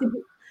their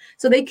investigation.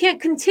 So they can't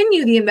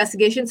continue the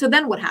investigation. So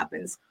then what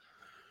happens?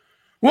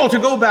 Well, to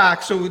go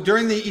back, so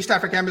during the East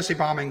African Embassy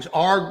bombings,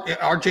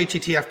 our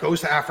JTTF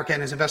goes to Africa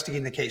and is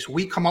investigating the case.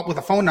 We come up with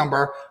a phone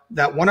number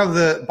that one of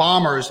the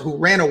bombers who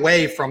ran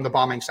away from the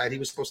bombing site, he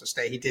was supposed to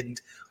stay, he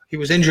didn't. He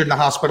was injured in the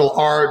hospital.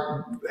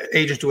 Our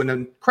agents do an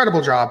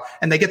incredible job,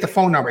 and they get the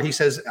phone number. He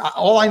says,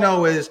 all I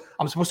know is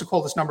I'm supposed to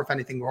call this number if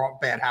anything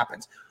bad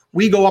happens.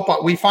 We go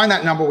up, we find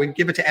that number, we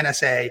give it to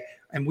NSA,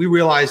 and we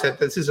realize that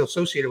this is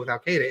associated with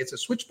Al-Qaeda. It's a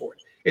switchboard.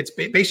 It's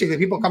basically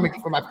people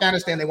coming from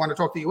Afghanistan, they want to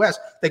talk to the U.S.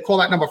 They call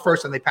that number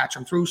first and they patch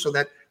them through so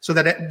that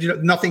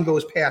nothing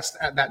goes past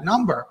that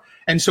number.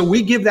 And so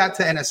we give that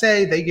to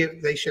NSA.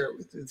 They share it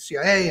with the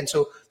CIA, and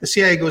so the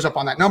CIA goes up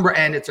on that number,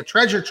 and it's a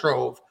treasure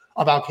trove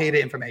of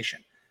Al-Qaeda information.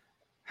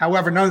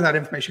 However, none of that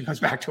information comes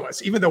back to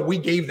us, even though we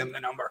gave them the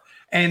number.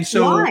 And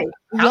so why?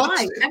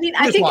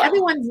 I think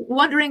everyone's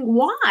wondering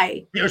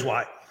why. Here's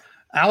why.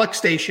 Alex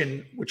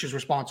Station, which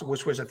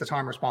was at the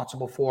time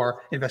responsible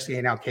for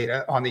investigating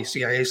Al-Qaeda on the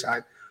CIA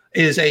side,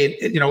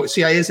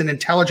 CIA is an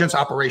intelligence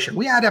operation.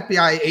 We had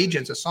FBI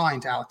agents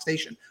assigned to Alex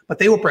Station, but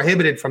they were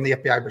prohibited from the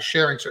FBI for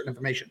sharing certain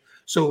information.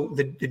 So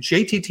the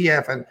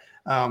JTTF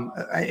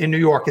in New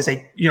York is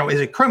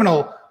a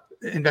criminal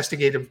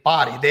investigative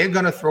body. They're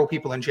going to throw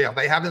people in jail.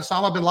 They have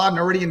Osama bin Laden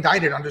already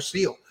indicted under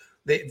seal.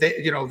 They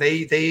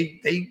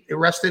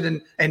arrested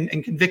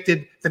and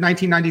convicted the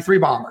 1993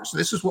 bombers.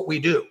 This is what we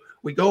do.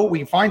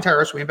 We find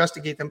terrorists, we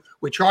investigate them,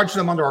 we charge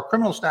them under our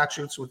criminal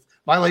statutes with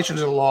violations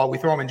of the law, we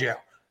throw them in jail.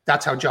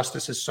 That's how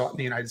justice is sought in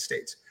the United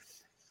States.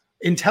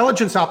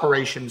 Intelligence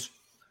operations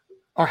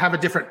have a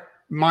different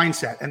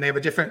mindset, and they have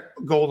a different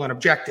goal and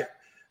objective.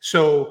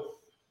 So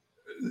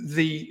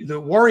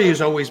the worry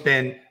has always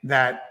been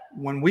that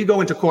when we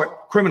go into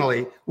court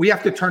criminally, we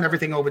have to turn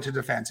everything over to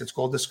defense. It's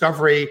called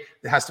discovery.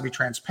 It has to be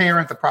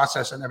transparent, the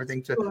process and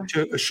everything,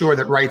 to assure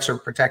that rights are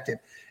protected.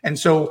 And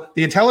so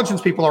the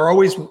intelligence people are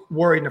always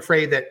worried and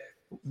afraid that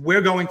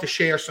we're going to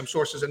share some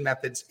sources and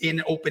methods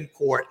in open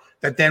court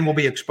that then will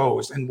be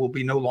exposed and will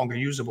be no longer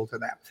usable to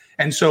them.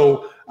 And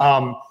so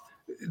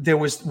there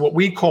was what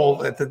we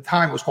called at the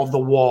time was called the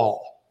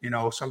wall.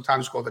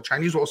 Sometimes called the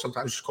Chinese wall,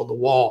 sometimes it's called the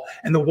wall.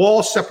 And the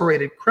wall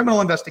separated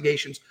criminal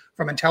investigations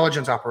from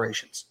intelligence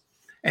operations.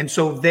 And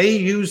so they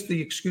used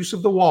the excuse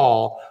of the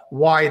wall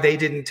why they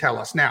didn't tell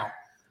us. Now,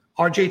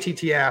 our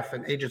JTTF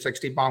and agents like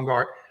Steve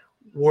Baumgart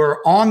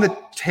were on the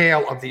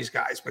tail of these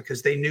guys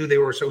because they knew they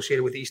were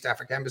associated with East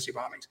Africa embassy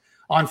bombings.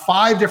 On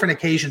 5 different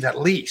occasions, at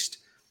least,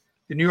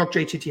 the New York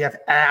JTTF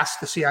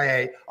asked the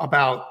CIA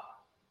about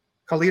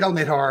Khalid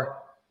al-Midhar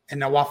and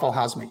Nawaf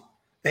al-Hazmi.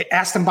 They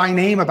asked them by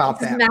name about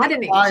that.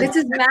 This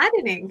is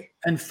maddening.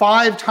 And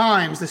 5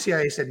 times the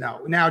CIA said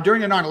no. Now,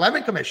 during the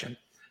 9/11 Commission,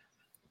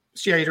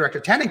 CIA Director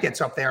Tenet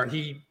gets up there and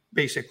he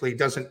basically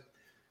doesn't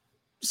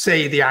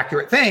say the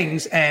accurate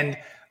things. And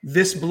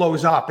this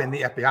blows up in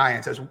the FBI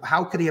and says,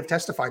 how could he have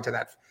testified to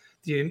that?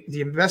 The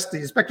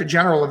Inspector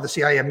General of the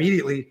CIA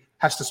immediately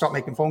has to start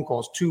making phone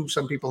calls to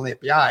some people in the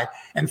FBI.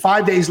 And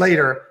 5 days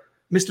later,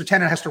 Mr.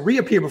 Tenet has to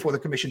reappear before the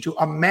commission to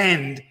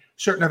amend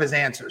certain of his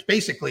answers.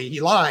 Basically,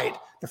 he lied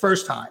the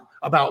first time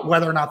about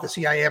whether or not the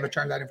CIA ever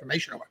turned that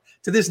information over.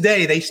 To this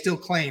day, they still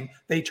claim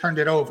they turned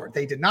it over.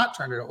 They did not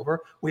turn it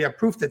over. We have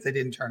proof that they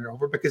didn't turn it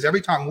over because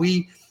every time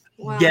we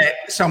get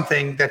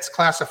something that's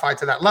classified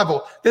to that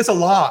level, there's a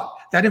log.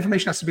 That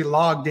information has to be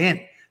logged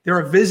in. There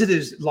are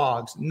visitors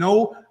logs.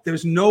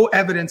 There's no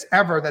evidence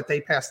ever that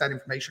they passed that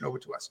information over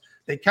to us.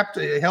 They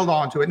held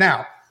on to it.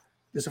 Now,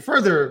 there's a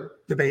further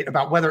debate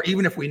about whether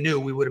even if we knew,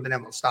 we would have been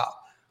able to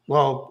stop.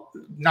 Well,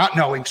 not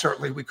knowing,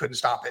 certainly we couldn't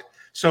stop it.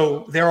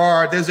 So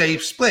there's a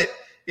split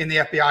in the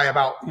FBI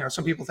about,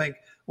 some people think,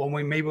 well,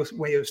 we may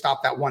have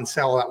stopped that one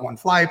cell, that one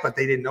flight, but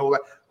they didn't know.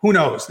 Who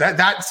knows?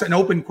 That's an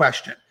open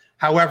question.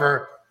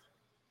 However,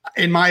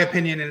 in my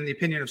opinion, and in the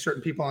opinion of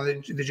certain people on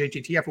the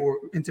JTTF who were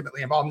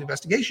intimately involved in the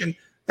investigation,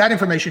 that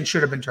information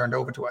should have been turned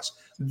over to us.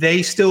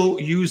 They still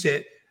use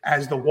it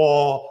as the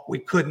wall. We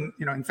couldn't,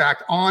 in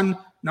fact, on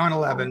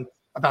 9/11,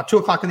 about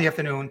 2:00 in the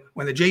afternoon,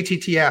 when the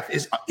JTTF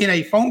is in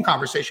a phone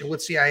conversation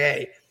with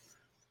CIA,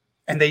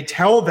 and they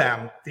tell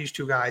them, these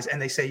 2 guys,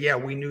 and they say, yeah,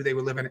 we knew they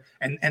were living,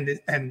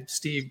 and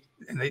Steve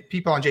and the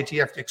people on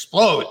JTF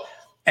explode.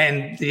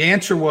 And the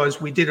answer was,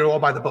 we did it all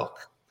by the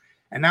book.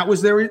 And that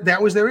was their,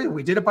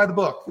 we did it by the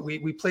book.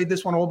 We played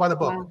this one all by the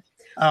book.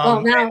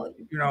 Wow. Well,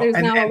 now there's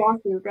a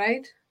lawsuit,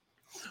 right?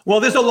 Well,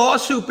 there's a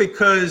lawsuit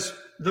because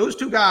those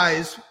 2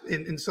 guys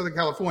in Southern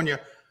California,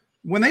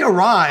 when they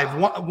arrived,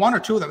 one or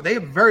 2 of them, they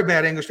have very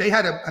bad English. They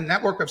had a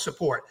network of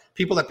support,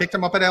 people that picked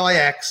them up at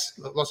LAX,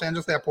 Los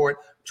Angeles Airport,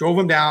 drove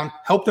them down,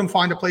 helped them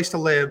find a place to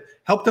live,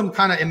 helped them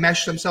kind of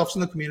enmesh themselves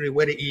in the community,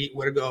 where to eat,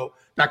 where to go,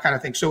 that kind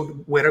of thing. So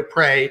where to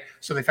pray.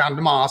 So they found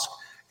the mosque.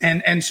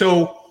 And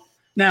so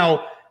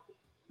now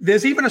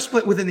there's even a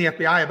split within the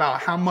FBI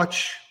about how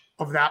much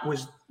of that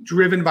was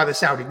driven by the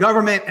Saudi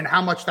government and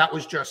how much that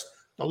was just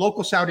the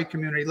local Saudi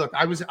community. Look,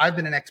 I've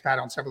been an expat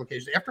on several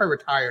occasions. After I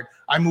retired,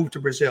 I moved to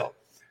Brazil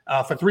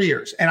for 3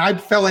 years. And I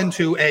fell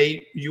into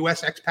a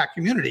U.S. expat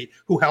community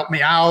who helped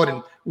me out.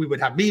 And we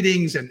would have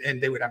meetings and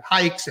they would have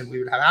hikes and we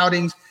would have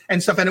outings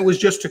and stuff. And it was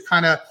just to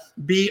kind of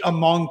be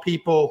among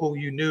people who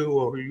you knew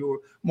or who you were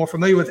more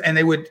familiar with. And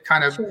they would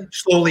kind of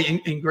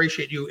slowly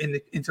ingratiate you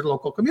into the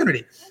local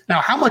community.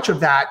 Now, how much of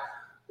that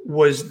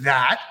was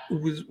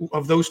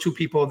of those 2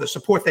 people, the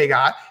support they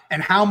got,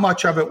 and how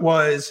much of it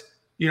was,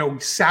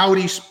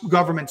 Saudi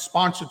government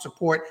sponsored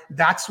support?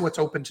 That's what's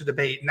open to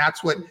debate. And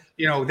that's what,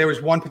 there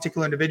was one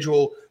particular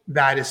individual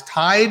that is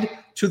tied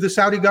to the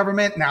Saudi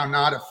government, now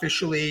not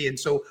officially. And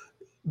so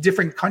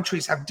different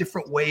countries have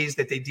different ways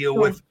that they deal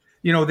with,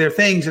 their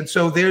things. And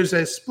so there's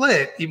a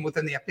split even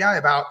within the FBI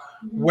about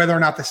whether or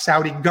not the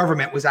Saudi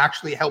government was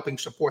actually helping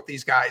support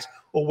these guys,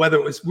 or whether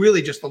it was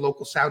really just the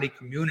local Saudi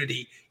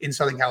community in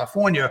Southern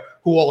California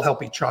who all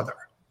help each other.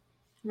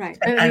 Right.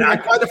 And I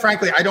quite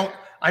frankly, I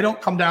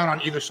don't come down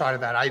on either side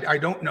of that. I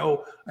don't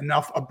know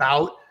enough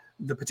about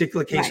the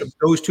particular case of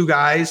those 2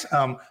 guys.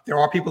 There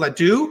are people that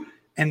do,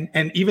 and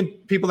even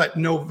people that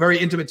know very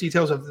intimate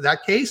details of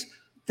that case,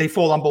 they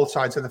fall on both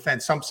sides of the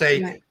fence. Some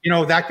say,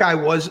 that guy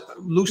was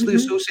loosely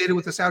associated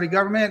with the Saudi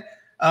government.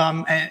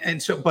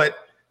 And so, but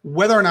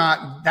whether or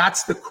not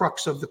that's the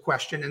crux of the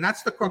question, and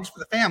that's the crux for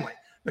the family,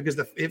 because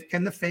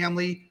can the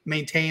family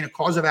maintain a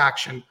cause of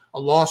action, a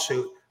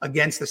lawsuit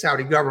against the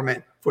Saudi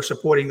government for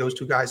supporting those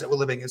 2 guys that were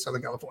living in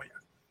Southern California?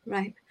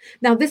 Right.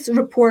 Now, this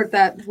report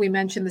that we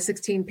mentioned, the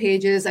 16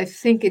 pages, I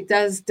think it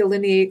does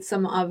delineate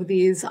some of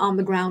these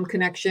on-the-ground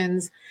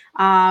connections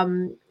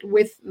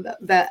with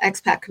the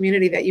expat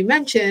community that you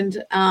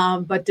mentioned,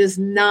 but does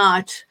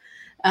not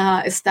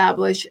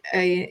establish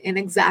an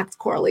exact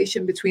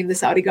correlation between the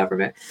Saudi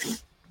government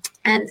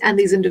and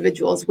these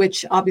individuals,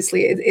 which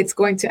obviously it's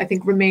going to, I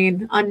think,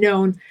 remain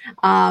unknown.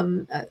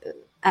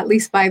 At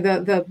least by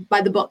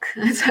the book,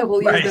 as I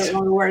will use the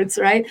wrong words,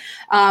 right?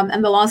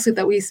 And the lawsuit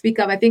that we speak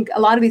of, I think a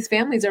lot of these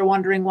families are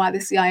wondering why the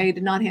CIA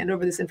did not hand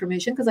over this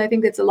information, because I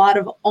think it's a lot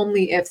of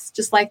only ifs,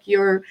 just like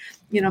your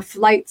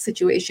flight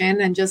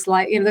situation, and just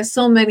like, there's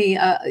so many,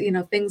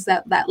 things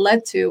that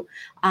led to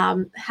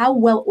how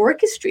well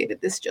orchestrated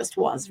this just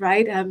was,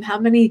 right? How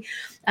many,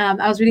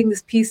 I was reading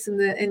this piece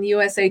in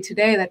USA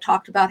Today that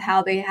talked about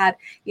how they had,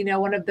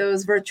 one of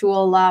those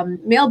virtual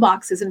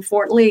mailboxes in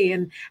Fort Lee,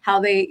 and how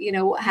they,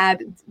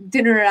 had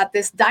dinner at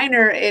this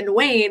diner in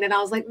Wayne. And I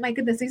was like, my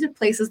goodness, these are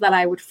places that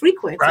I would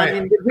frequent. Right. I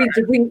mean,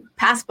 did we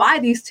pass by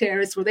these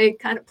terrorists? Were they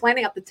kind of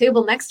planning at the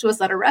table next to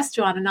us at a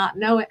restaurant and not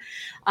know it?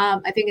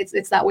 I think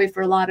it's that way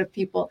for a lot of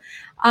people.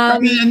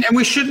 And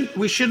we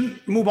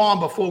shouldn't move on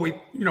before we,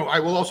 I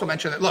will also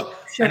mention that, look,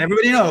 Sure. And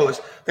everybody knows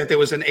that there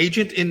was an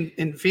agent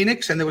in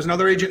Phoenix, and there was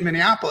another agent in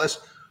Minneapolis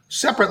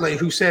separately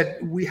who said,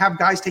 we have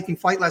guys taking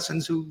flight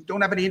lessons who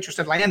don't have any interest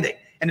in landing,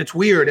 and it's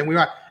weird.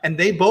 And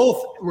they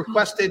both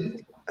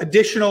requested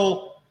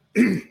additional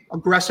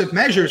aggressive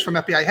measures from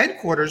FBI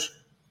headquarters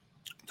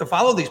to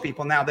follow these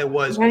people. Now there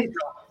was, right.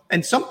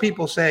 And some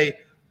people say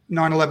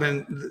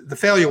 9/11, the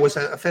failure was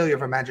a failure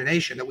of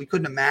imagination, that we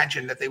couldn't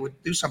imagine that they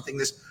would do something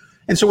this.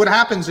 And so what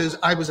happens is,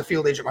 I was a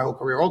field agent my whole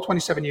career. All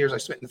 27 years I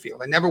spent in the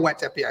field. I never went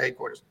to FBI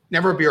headquarters,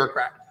 never a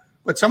bureaucrat.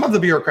 But some of the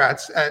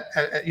bureaucrats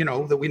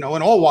that we know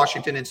in all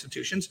Washington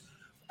institutions,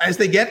 as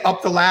they get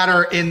up the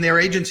ladder in their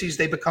agencies,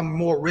 they become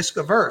more risk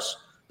averse,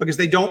 because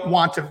they don't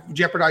want to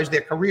jeopardize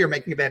their career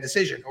making a bad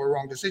decision or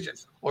wrong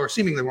decisions or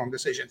seemingly wrong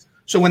decisions.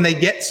 So when they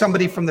get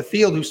somebody from the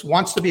field who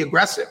wants to be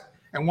aggressive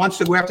and wants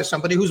to go after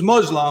somebody who's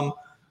Muslim,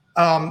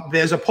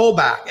 there's a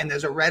pullback, and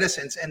there's a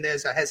reticence, and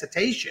there's a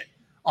hesitation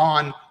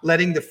on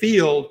letting the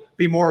field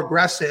be more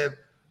aggressive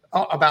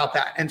about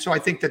that. And so I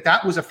think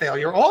that was a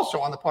failure also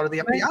on the part of the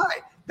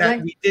FBI,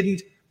 that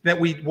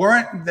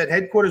that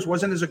headquarters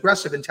wasn't as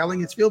aggressive in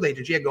telling its field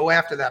agents, go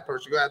after that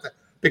person,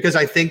 because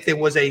I think there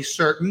was a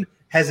certain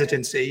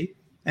hesitancy,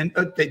 and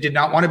they did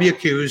not want to be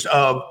accused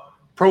of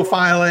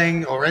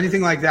profiling or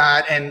anything like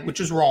that, and which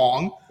is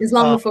wrong.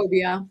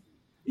 Islamophobia.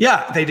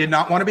 They did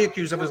not want to be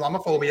accused of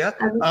Islamophobia.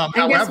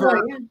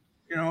 However,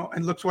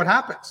 and look what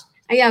happens.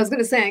 Yeah, I was going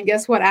to say, and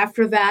guess what?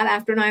 After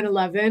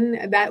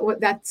 9/11, that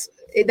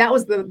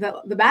was the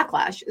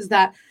backlash, is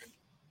that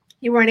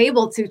you weren't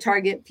able to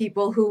target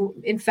people who,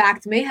 in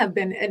fact, may have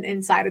been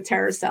inside a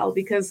terror cell,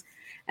 because.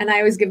 And I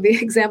always give the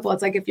example.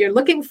 It's like, if you're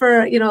looking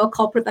for, a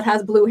culprit that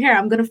has blue hair,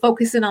 I'm going to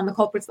focus in on the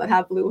culprits that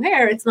have blue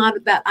hair. It's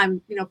not that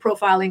I'm,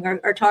 profiling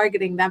or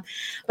targeting them.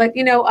 But,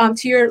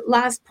 to your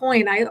last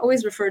point, I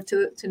always refer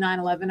to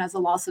 9/11 as a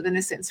loss of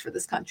innocence for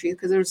this country,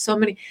 because there's so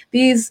many,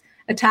 these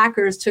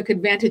attackers took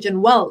advantage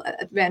of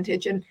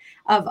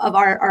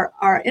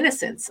our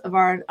innocence, of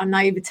our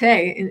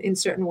naivete in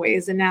certain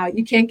ways. And now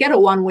you can't get a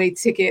one-way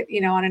ticket,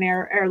 on an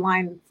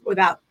airline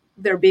without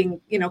there being,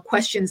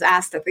 questions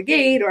asked at the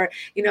gate, or,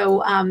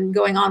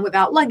 going on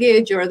without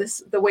luggage, or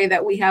the way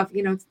that we have,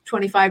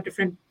 25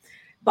 different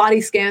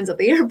body scans at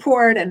the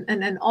airport,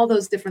 and all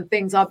those different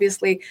things.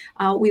 Obviously,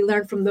 we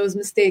learn from those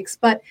mistakes.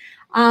 But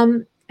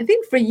I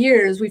think for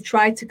years we've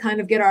tried to kind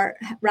of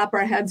wrap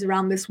our heads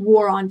around this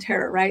war on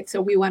terror, right?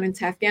 So we went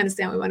into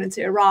Afghanistan, we went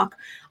into Iraq.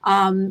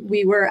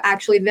 We were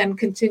actually then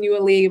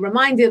continually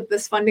reminded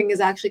this funding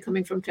is actually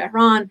coming from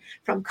Tehran,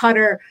 from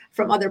Qatar,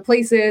 from other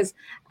places.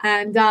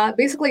 And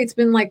basically it's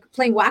been like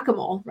playing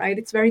whack-a-mole, right?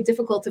 It's very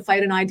difficult to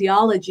fight an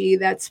ideology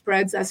that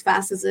spreads as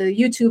fast as a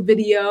YouTube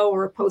video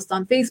or a post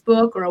on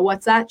Facebook or a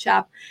WhatsApp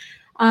chat.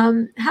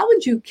 How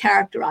would you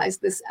characterize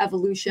this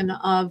evolution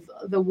of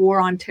the war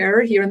on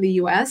terror here in the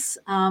U.S.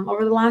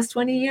 Over the last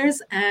 20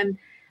 years? And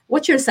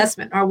what's your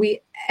assessment? Are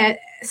we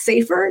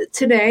safer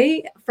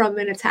today from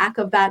an attack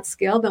of that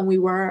scale than we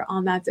were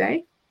on that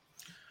day?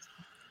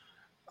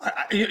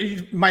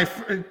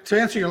 To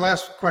answer your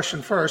last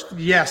question first,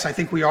 yes, I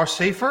think we are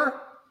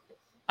safer.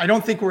 I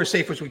don't think we're as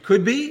safe as we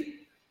could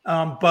be,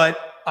 but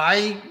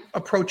I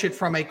approach it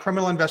from a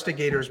criminal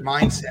investigator's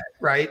mindset,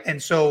 right? And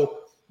so,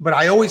 but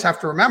I always have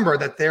to remember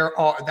that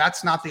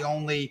that's not the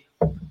only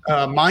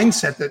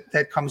mindset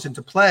that comes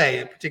into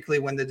play, particularly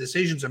when the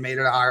decisions are made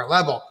at a higher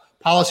level.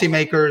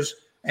 Policymakers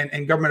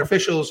and government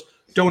officials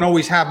don't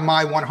always have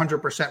my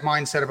 100%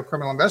 mindset of a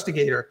criminal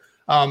investigator.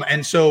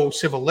 And so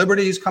civil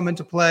liberties come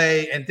into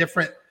play, and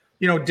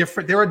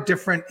there are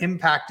different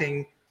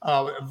impacting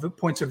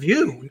points of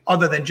view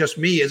other than just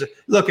me if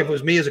it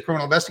was me as a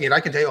criminal investigator, I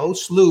can tell you a whole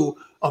slew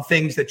of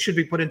things that should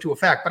be put into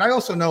effect. But I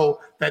also know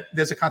that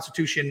there's a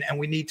constitution and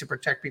we need to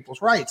protect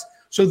people's rights.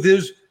 So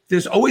there's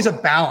always a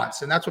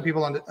balance. And that's what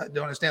people don't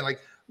understand. Like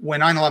when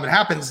 9/11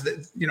 happens,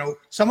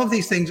 some of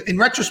these things in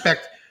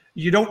retrospect,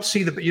 you don't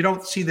see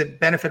the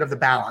benefit of the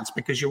balance,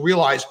 because you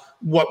realize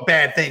what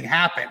bad thing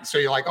happened. So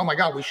you're like, oh my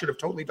God, we should have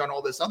totally done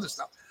all this other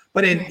stuff.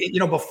 But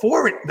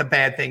before the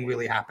bad thing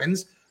really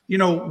happens,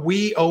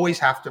 we always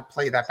have to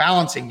play that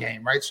balancing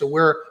game, right? So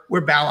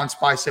we're balanced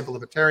by civil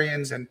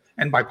libertarians and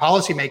by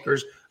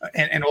policymakers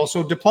and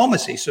also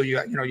diplomacy. So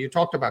you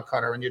talked about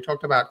Qatar and you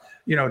talked about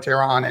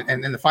Tehran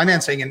and the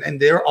financing and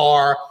there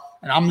are.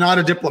 And I'm not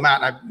a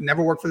diplomat. I've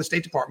never worked for the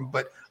State Department,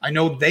 but I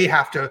know they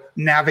have to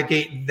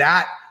navigate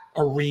that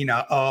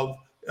arena of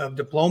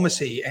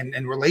diplomacy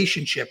and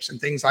relationships and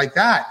things like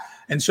that.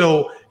 And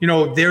so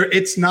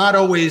it's not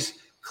always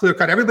clear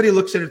cut. Everybody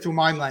looks at it through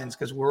my lens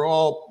because we're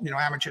all,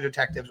 amateur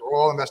detectives. We're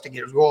all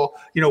investigators. We're all,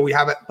 we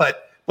have it.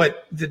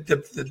 But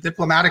the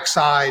diplomatic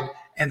side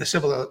and the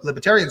civil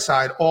libertarian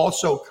side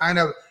also kind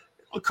of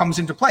comes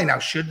into play. Now,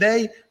 should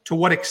they? To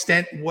what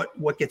extent?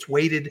 What gets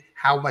weighted?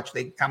 How much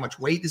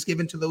weight is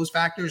given to those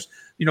factors?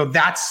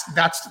 That's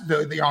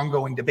the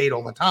ongoing debate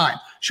all the time.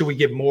 Should we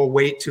give more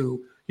weight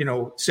to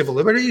civil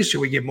liberties?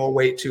 Should we give more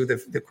weight to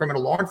the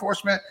criminal law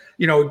enforcement?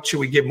 Should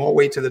we give more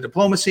weight to the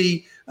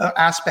diplomacy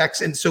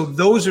aspects? And so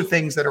those are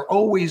things that are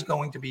always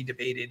going to be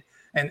debated,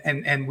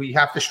 and we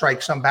have to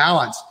strike some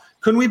balance.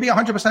 Couldn't we be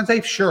 100%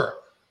 safe? Sure.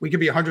 We could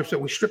be 100%.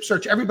 We strip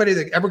search everybody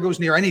that ever goes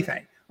near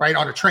anything, right?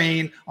 On a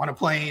train, on a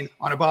plane,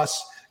 on a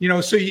bus,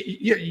 so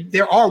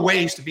there are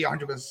ways to be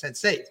 100%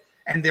 safe,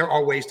 and there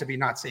are ways to be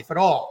not safe at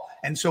all.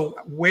 And so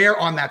where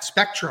on that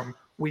spectrum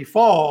we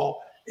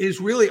fall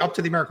is really up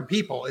to the American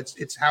people.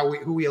 It's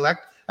who we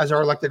elect as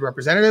our elected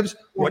representatives,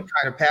 what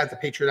kind of path the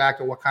Patriot Act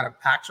or what kind of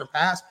acts are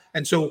passed.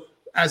 And so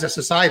as a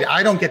society,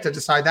 I don't get to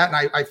decide that.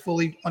 And I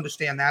fully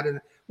understand that. And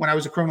when I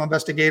was a criminal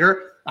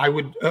investigator, I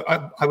would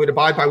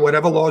abide by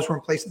whatever laws were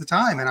in place at the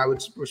time. And I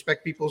would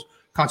respect people's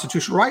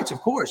constitutional rights,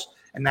 of course.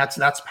 And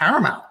that's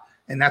paramount.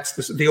 And that's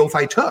the oath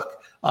I took.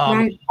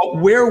 Right. But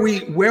where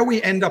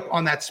we end up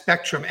on that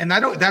spectrum, and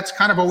that's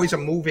kind of always a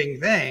moving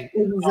thing.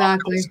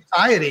 Exactly.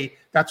 Society,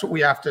 that's what we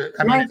have to.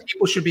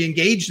 People should be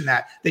engaged in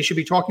that. They should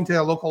be talking to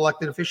their local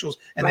elected officials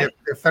and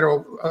their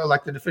federal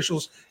elected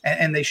officials,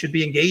 and they should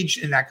be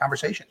engaged in that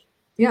conversation.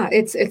 Yeah,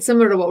 it's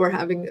similar to what we're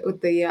having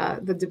with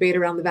the debate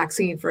around the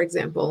vaccine, for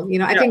example.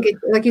 I think,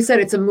 like you said,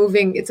 it's a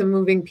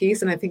moving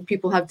piece, and I think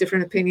people have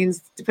different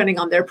opinions depending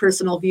on their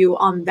personal view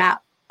on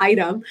that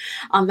item,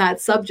 on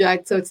that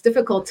subject. So it's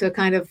difficult to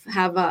kind of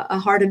have a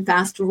hard and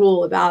fast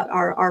rule about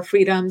our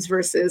freedoms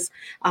versus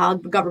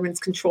the government's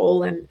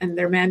control and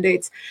their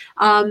mandates.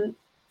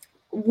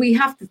 We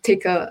have to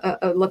take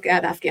a look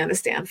at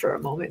Afghanistan for a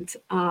moment.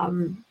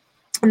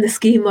 In the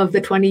scheme of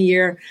the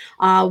 20-year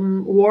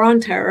war on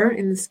terror,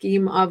 in the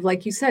scheme of,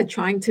 like you said,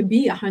 trying to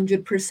be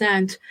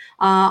 100%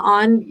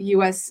 on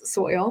U.S.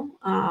 soil,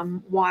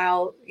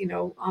 while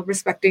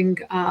respecting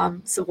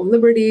civil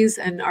liberties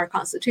and our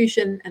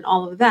Constitution and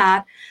all of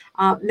that.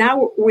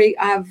 Now we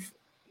have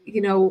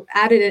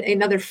added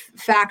another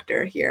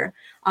factor here.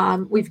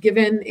 We've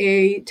given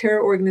a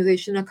terror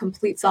organization a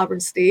complete sovereign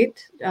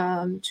state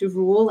to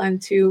rule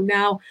and to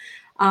now.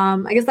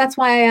 I guess that's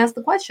why I asked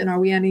the question, are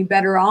we any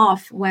better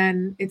off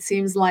when it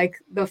seems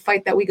like the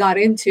fight that we got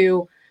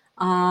into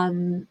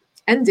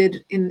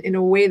ended in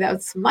a way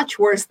that's much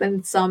worse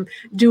than some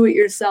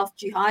do-it-yourself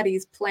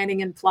jihadis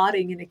planning and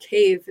plotting in a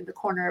cave in the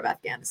corner of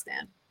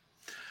Afghanistan?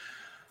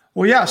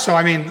 Well, yeah. So,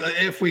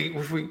 if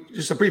we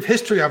just a brief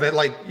history of it,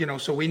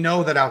 so we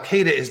know that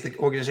Al-Qaeda is the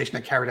organization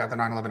that carried out the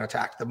 9/11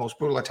 attack, the most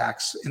brutal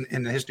attacks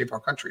in the history of our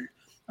country,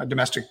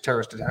 domestic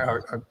terrorist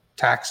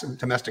attacks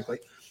domestically.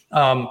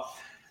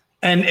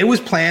 And it was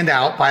planned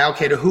out by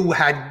Al-Qaeda, who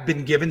had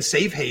been given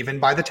safe haven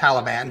by the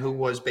Taliban, who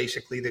was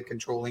basically the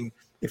controlling,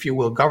 if you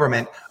will,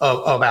 government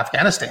of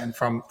Afghanistan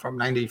from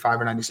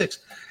 95 or 96.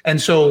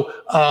 And so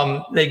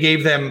they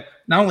gave them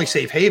not only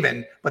safe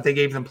haven, but they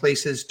gave them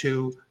places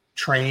to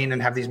train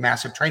and have these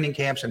massive training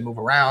camps and move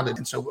around.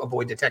 And so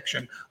avoid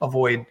detection,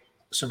 avoid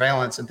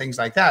surveillance and things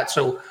like that.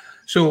 So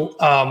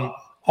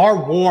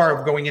our war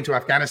of going into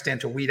Afghanistan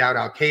to weed out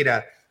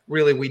Al-Qaeda,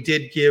 really, we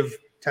did give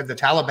to the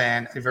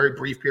Taliban a very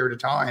brief period of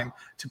time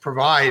to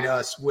provide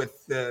us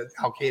with the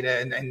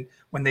Al-Qaeda. And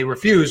when they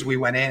refused, we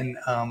went in,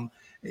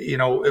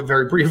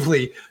 very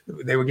briefly.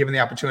 They were given the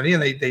opportunity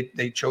and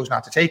they chose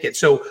not to take it.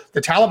 So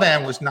the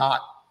Taliban was not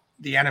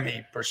the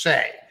enemy per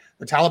se.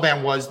 The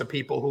Taliban was the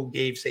people who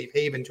gave safe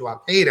haven to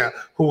Al-Qaeda,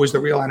 who was the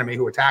real enemy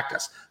who attacked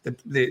us.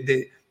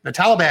 The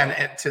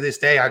Taliban, to this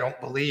day, I don't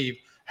believe,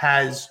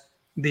 has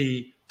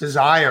the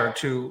desire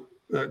to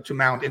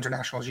mount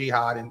international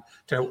jihad and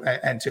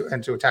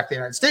to attack the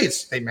United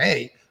States. They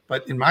may,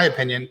 but in my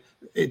opinion,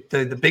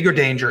 the bigger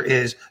danger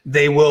is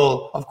they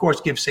will, of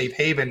course, give safe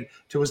haven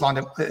to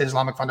Islamic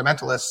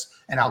fundamentalists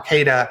and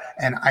Al-Qaeda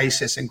and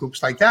ISIS and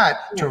groups like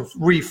that to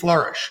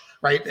re-flourish,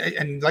 right?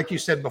 And like you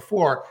said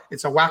before,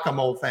 it's a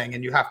whack-a-mole thing,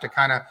 and you have to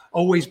kind of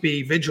always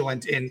be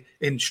vigilant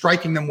in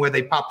striking them where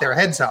they pop their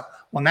heads up.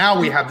 Well, now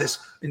we have this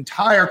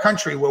entire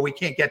country where we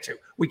can't get to.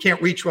 We can't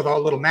reach with our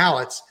little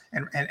mallets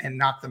and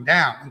knock them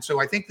down. And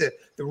so I think that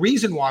the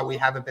reason why we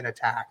haven't been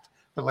attacked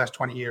for the last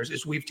 20 years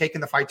is we've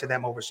taken the fight to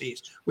them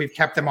overseas. We've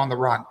kept them on the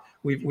run.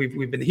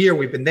 We've been here,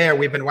 we've been there,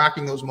 we've been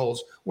whacking those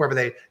moles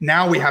wherever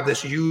now we have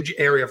this huge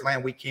area of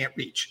land we can't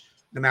reach.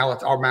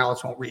 Our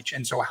mallets won't reach.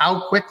 And so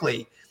how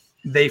quickly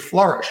they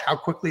flourish, how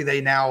quickly they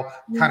now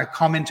kind of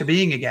come into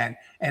being again,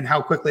 and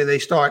how quickly they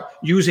start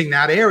using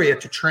that area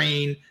to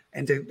train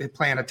and to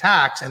plan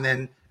attacks and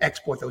then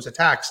export those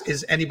attacks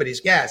is anybody's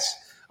guess.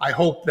 I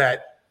hope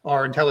that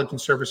our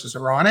intelligence services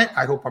are on it.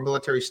 I hope our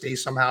military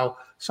stays somehow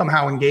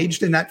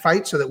engaged in that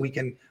fight so that we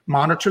can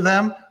monitor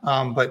them.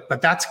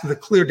 But that's the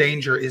clear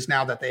danger is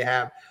now that they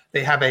have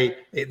the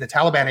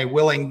Taliban, a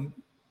willing,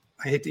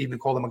 I hate to even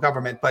call them a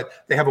government, but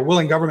they have a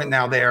willing government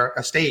now there,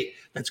 a state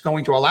that's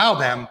going to allow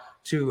them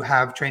to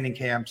have training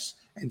camps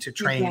and to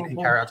train and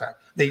carry out that.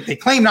 They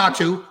claim not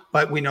to,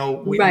 but we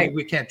know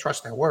we can't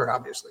trust their word,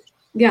 obviously.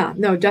 Yeah,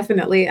 no,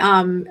 definitely.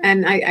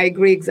 And I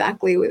agree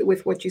exactly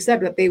with what you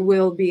said, that they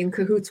will be in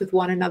cahoots with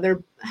one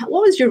another.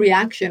 What was your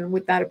reaction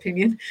with that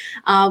opinion?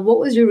 What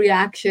was your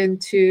reaction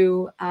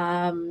to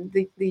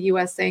the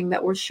U.S. saying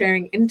that we're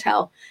sharing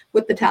intel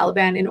with the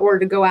Taliban in order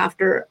to go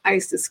after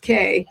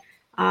ISIS-K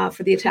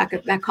for the attack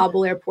at that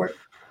Kabul airport?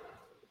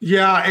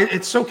 Yeah,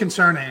 it's so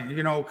concerning,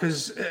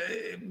 because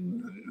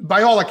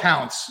by all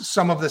accounts,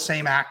 some of the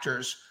same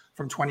actors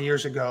from 20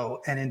 years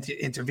ago and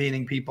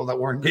intervening people that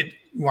were in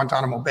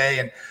Guantanamo Bay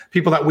and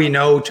people that we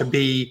know to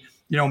be,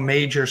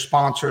 major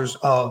sponsors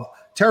of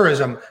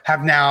terrorism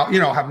have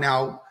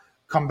now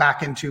come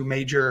back into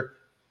major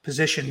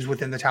positions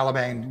within the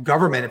Taliban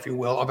government, if you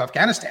will, of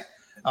Afghanistan.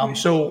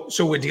 So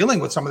we're dealing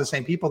with some of the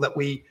same people that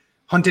we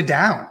hunted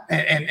down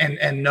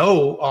and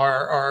know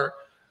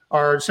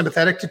are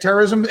sympathetic to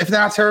terrorism, if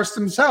they're not terrorists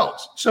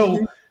themselves.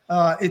 So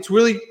it's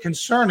really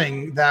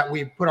concerning that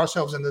we put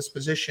ourselves in this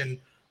position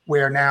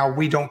where now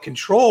we don't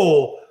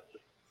control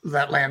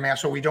that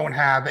landmass, or we don't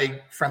have a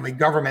friendly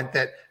government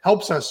that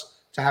helps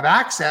us to have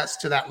access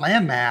to that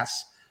landmass.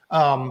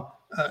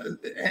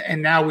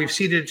 And now we've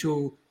ceded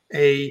to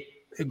a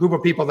group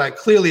of people that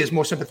clearly is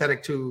more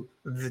sympathetic to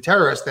the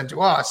terrorists than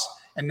to us.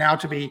 And now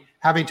to be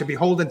having to be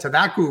beholden to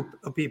that group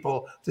of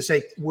people to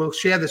say, we'll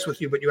share this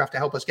with you, but you have to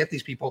help us get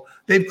these people.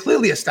 They've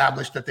clearly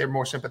established that they're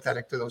more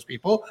sympathetic to those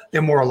people.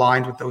 They're more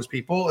aligned with those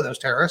people, those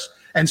terrorists.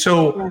 And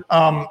so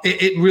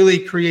it really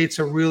creates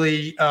a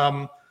really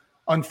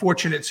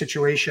unfortunate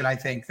situation, I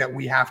think, that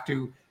we have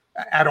to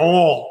at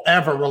all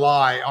ever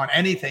rely on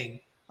anything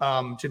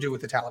to do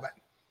with the Taliban.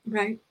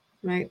 Right.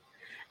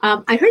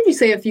 I heard you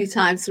say a few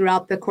times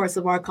throughout the course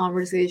of our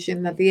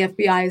conversation that the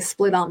FBI is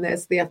split on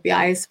this, the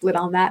FBI is split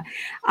on that.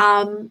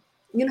 How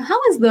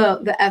has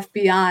the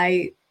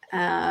FBI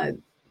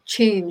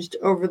changed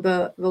over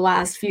the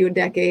last few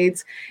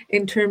decades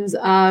in terms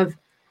of,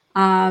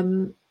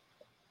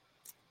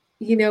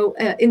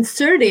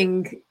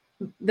 inserting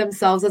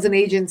themselves as an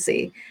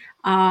agency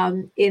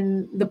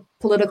in the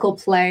political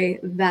play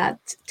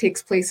that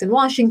takes place in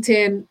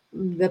Washington,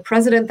 the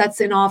president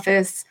that's in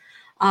office?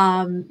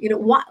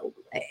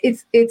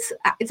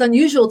 It's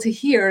unusual to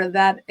hear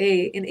that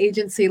an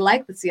agency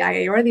like the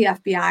CIA or the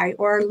FBI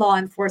or law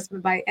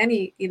enforcement by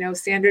any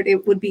standard,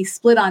 it would be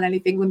split on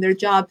anything when their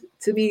job,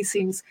 to me,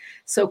 seems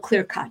so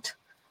clear cut.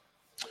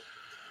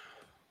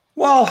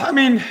 Well, I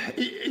mean,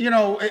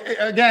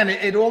 again,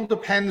 it all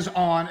depends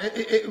on,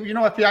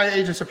 FBI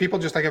agents are people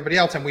just like everybody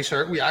else, and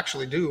we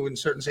actually do in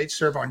certain states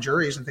serve on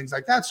juries and things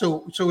like that.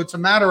 So it's a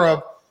matter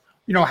of,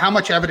 how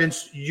much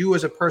evidence you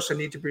as a person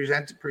need to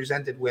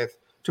presented with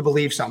to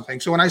believe something.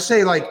 So when I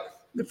say, like,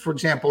 for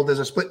example, there's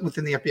a split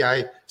within the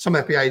FBI, some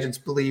FBI agents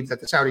believe that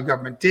the Saudi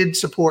government did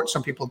support,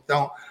 some people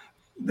don't.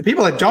 The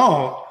people that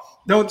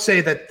don't say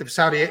that the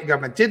Saudi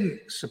government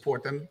didn't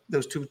support them,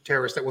 those two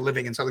terrorists that were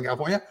living in Southern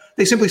California.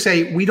 They simply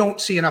say, we don't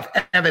see enough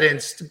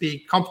evidence to be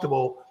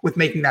comfortable with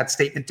making that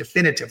statement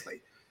definitively.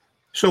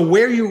 So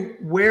where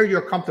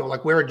you're comfortable,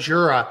 like where a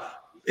juror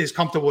is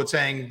comfortable with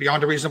saying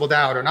beyond a reasonable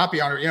doubt or not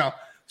beyond,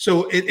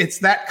 so it's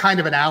that kind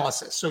of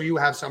analysis. So you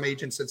have some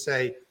agents that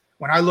say,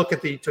 when I look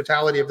at the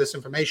totality of this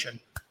information,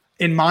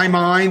 in my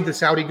mind, the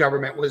Saudi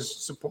government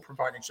was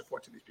providing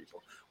support to these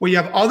people. Well, you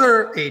have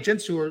other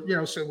agents who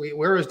are, so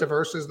we're as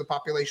diverse as the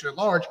population at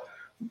large,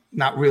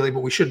 not really,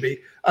 but we should be,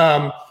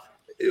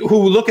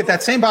 who look at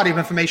that same body of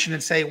information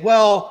and say,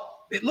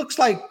 well, it looks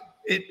like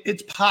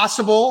it's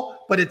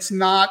possible, but it's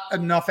not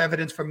enough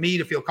evidence for me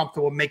to feel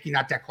comfortable making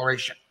that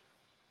declaration.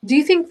 Do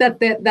you think that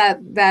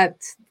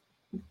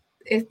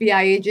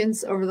FBI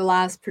agents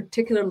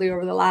particularly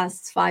over the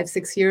last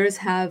 5-6 years,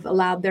 have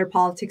allowed their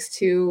politics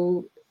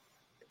to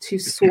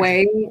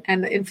sway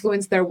and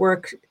influence their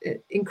work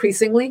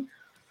increasingly?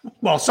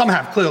 Well, some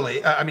have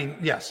clearly.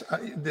 Yes,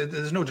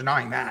 there's no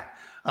denying that.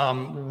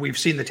 We've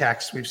seen the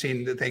text, we've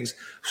seen the things.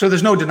 So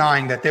there's no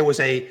denying that there was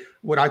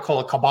what I call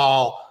a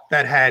cabal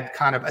that had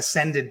kind of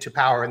ascended to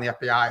power in the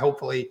FBI.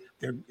 Hopefully,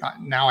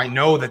 now I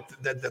know that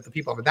the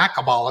people of that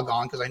cabal are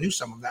gone, because I knew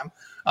some of them,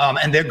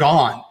 and they're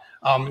gone.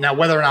 Now,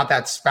 whether or not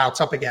that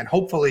spouts up again,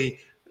 hopefully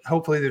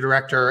the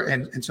director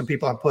and some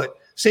people have put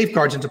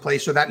safeguards into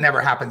place so that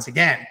never happens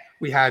again.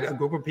 We had a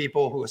group of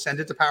people who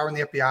ascended to power in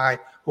the FBI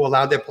who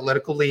allowed their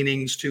political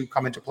leanings to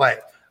come into play.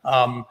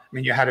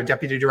 You had a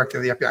deputy director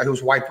of the FBI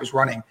whose wife was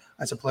running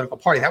as a political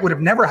party. That would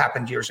have never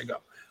happened years ago.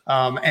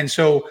 And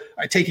so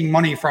taking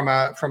money from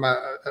a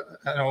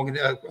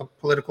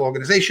political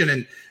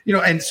organization,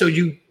 and so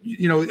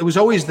it was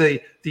always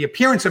the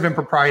appearance of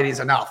impropriety is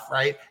enough,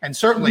 right? And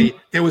certainly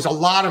there was a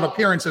lot of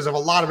appearances of a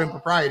lot of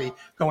impropriety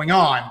going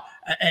on,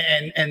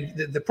 and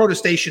the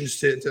protestations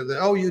to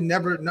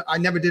I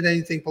never did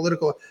anything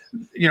political,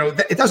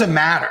 it doesn't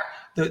matter.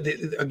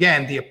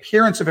 The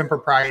appearance of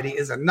impropriety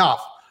is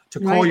enough to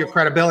call your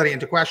credibility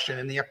into question,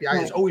 and the FBI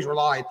has always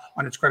relied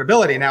on its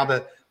credibility. Now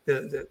the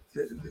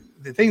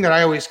thing that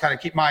I always kind of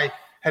keep my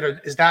head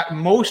on is that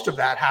most of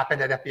that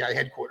happened at FBI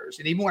headquarters.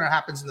 And even when it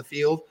happens in the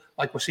field,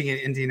 like we're seeing in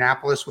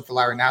Indianapolis with the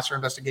Larry Nassar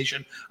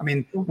investigation. I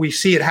mean, we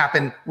see it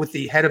happen with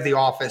the head of the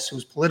office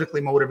who's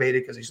politically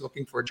motivated because he's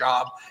looking for a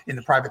job in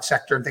the private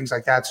sector and things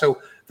like that.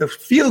 So the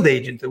field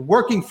agent, the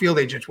working field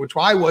agent, which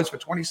I was for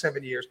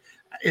 27 years,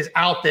 is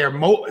out there.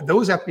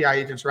 Those FBI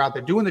agents are out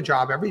there doing the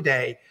job every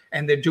day,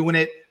 and they're doing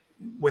it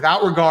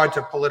without regard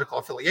to political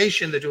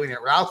affiliation. They're doing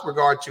it without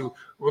regard to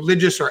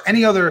religious or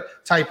any other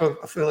type of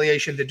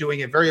affiliation. They're doing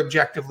it very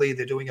objectively.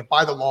 They're doing it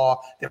by the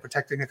law. They're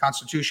protecting the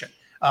Constitution.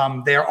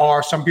 There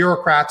are some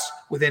bureaucrats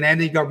within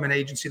any government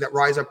agency that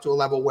rise up to a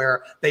level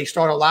where they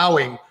start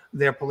allowing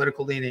their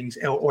political leanings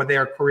or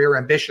their career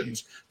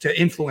ambitions to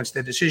influence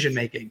their decision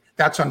making.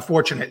 That's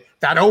unfortunate.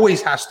 That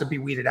always has to be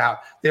weeded out.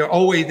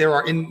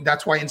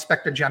 That's why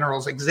inspector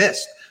generals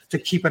exist, to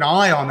keep an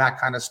eye on that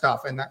kind of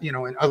stuff and that,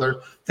 and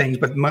other things.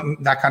 But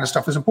that kind of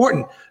stuff is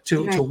important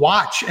to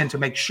watch and to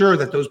make sure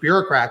that those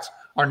bureaucrats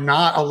are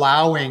not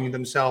allowing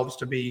themselves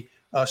to be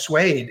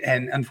swayed.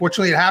 And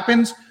unfortunately, it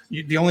happens.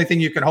 The only thing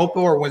you can hope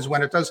for is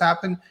when it does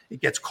happen, it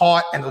gets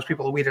caught and those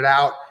people are weeded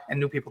out and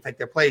new people take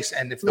their place.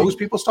 And if those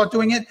people start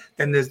doing it,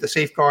 then there's the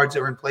safeguards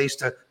that are in place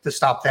to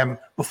stop them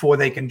before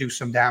they can do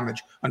some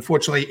damage.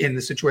 Unfortunately, in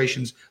the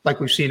situations like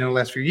we've seen in the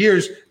last few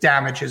years,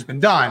 damage has been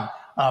done.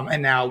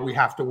 And now we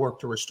have to work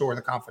to restore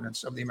the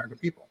confidence of the American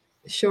people.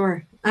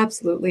 Sure,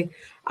 absolutely.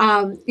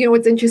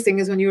 What's interesting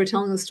is when you were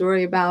telling the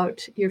story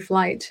about your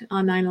flight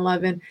on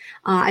 9/11,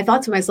 I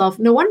thought to myself,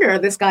 no wonder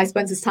this guy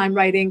spends his time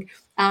writing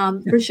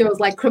for shows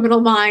like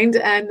Criminal Mind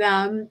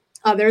and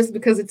others,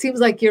 because it seems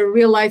like your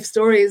real life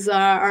stories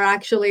are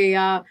actually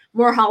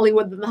more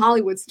Hollywood than the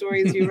Hollywood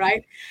stories you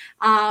write.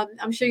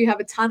 I'm sure you have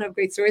a ton of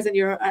great stories and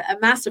you're a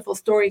masterful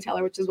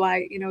storyteller, which is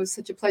why, it's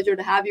such a pleasure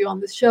to have you on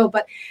this show.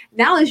 But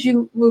now as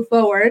you move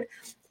forward,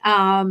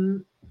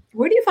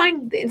 where do you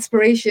find the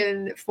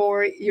inspiration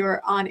for your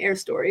on-air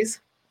stories?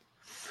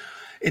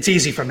 It's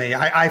easy for me.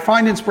 I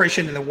find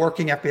inspiration in the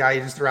working FBI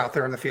agents that are out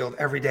there in the field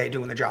every day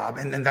doing the job,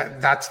 and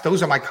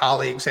those are my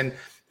colleagues,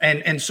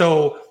 and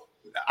so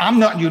I'm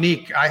not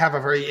unique. I have a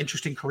very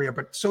interesting career,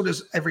 but so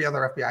does every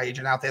other FBI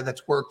agent out there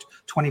that's worked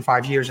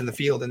 25 years in the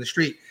field, in the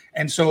street.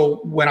 And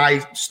so when I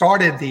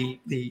started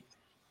the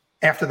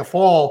After the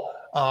Fall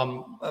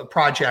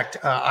project,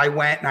 I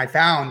went and I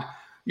found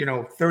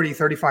 30,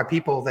 35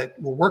 people that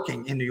were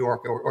working in New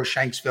York or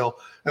Shanksville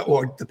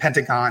or the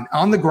Pentagon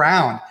on the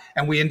ground.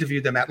 And we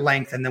interviewed them at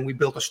length, and then we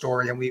built a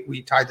story and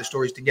we tied the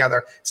stories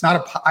together. It's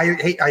not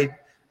I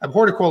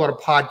abhor to call it a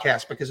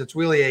podcast because it's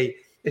really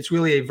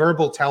a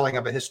verbal telling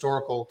of a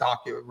historical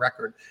document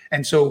record.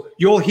 And so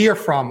you'll hear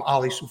from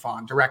Ali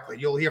Soufan directly.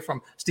 You'll hear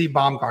from Steve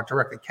Baumgart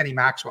directly, Kenny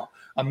Maxwell,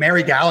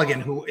 Mary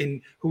Galligan,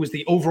 who was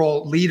the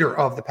overall leader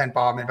of the Pent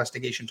Bomb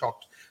investigation,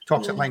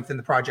 talks at length in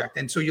the project.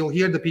 And so you'll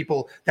hear the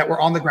people that were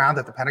on the ground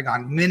at the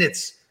Pentagon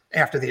minutes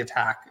after the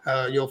attack.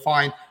 You'll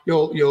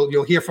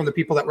hear from the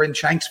people that were in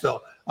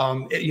Shanksville,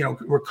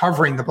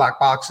 recovering the black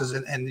boxes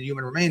and the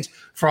human remains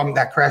from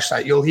that crash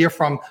site. You'll hear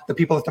from the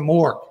people at the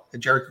morgue,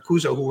 Jerry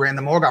Cucuzzo, who ran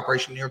the morgue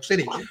operation in New York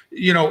City.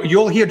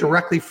 You'll hear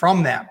directly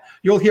from them.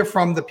 You'll hear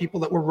from the people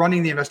that were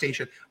running the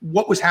investigation.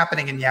 What was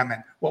happening in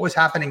Yemen? What was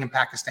happening in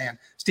Pakistan?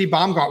 Steve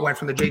Baumgart went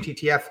from the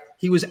JTTF.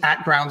 He was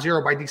at Ground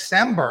Zero by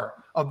December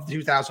of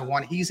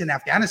 2001. He's in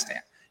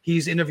Afghanistan.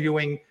 He's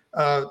interviewing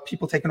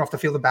people taken off the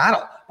field of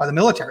battle by the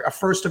military, a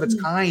first of its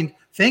kind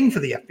thing for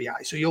the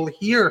FBI. So you'll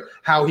hear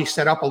how he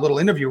set up a little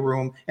interview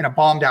room in a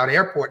bombed out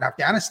airport in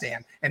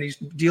Afghanistan, and he's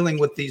dealing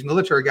with these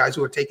military guys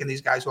who are taking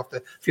these guys off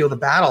the field of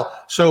battle.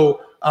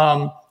 So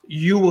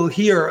you will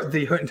hear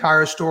the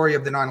entire story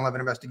of the 9/11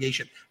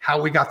 investigation,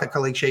 how we got the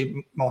Khalid Sheikh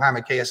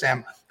Mohammed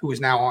KSM, who is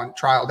now on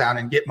trial down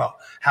in Gitmo,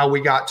 how we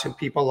got to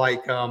people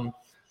like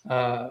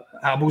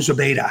Abu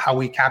Zubaydah, how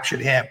we captured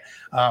him,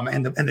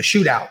 and the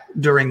shootout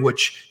during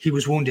which he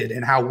was wounded,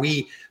 and how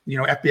we,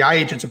 FBI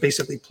agents are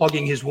basically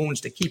plugging his wounds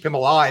to keep him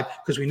alive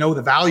because we know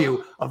the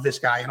value of this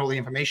guy and all the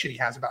information he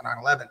has about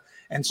 9/11.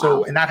 And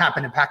so, and that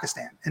happened in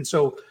Pakistan. And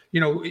so,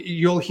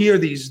 you'll hear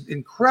these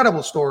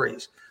incredible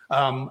stories.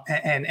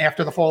 And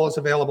After the Fall is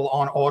available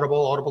on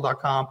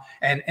audible.com.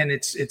 And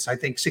it's, I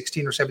think,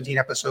 16 or 17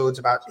 episodes,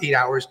 about 8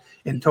 hours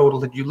in total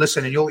that you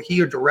listen, and you'll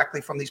hear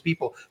directly from these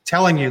people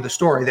telling you the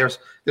story. There's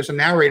a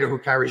narrator who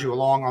carries you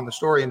along on the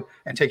story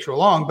and takes you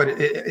along. But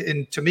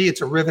to me,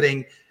 it's a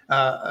riveting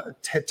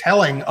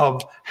telling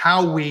of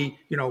how we,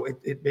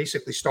 it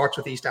basically starts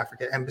with East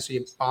Africa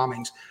embassy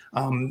bombings.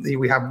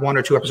 We have 1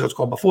 or 2 episodes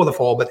called Before the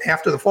Fall, but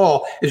After the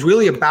Fall is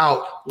really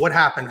about what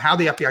happened, how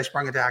the FBI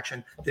sprung into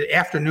action the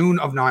afternoon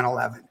of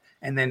 9/11,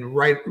 and then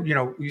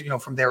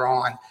from there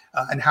on,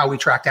 and how we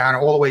tracked down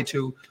all the way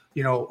to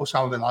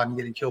Osama bin Laden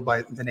getting killed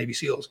by the Navy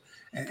SEALs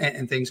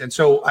and things. And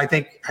so I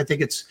think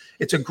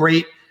it's a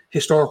great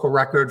historical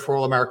record for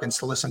all Americans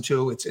to listen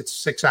to. It's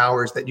 6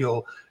 hours that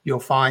you'll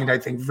find, I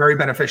think, very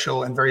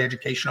beneficial and very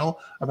educational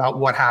about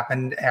what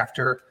happened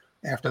after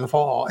the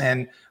fall.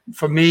 And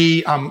for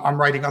me, I'm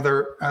writing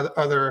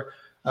other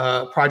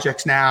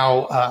projects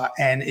now,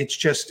 and it's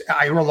just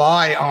I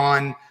rely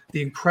on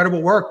the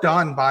incredible work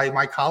done by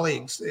my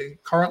colleagues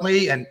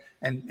currently and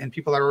and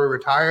people that are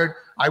retired.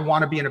 I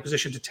want to be in a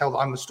position to tell.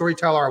 I'm the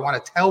storyteller. I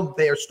want to tell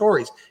their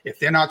stories. If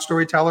they're not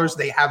storytellers,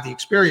 they have the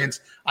experience.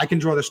 I can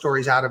draw the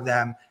stories out of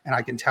them, and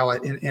I can tell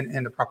it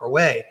in the proper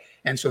way.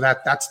 And so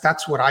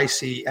that's what I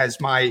see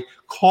as my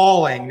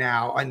calling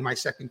now in my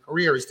second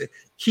career, is to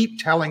keep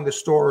telling the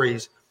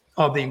stories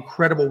of the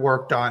incredible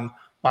work done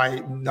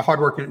by the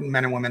hardworking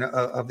men and women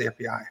of the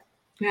FBI.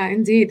 Yeah,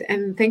 indeed.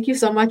 And thank you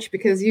so much,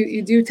 because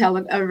you do tell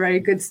a very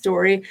good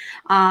story.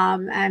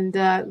 And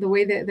the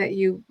way that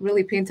you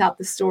really paint out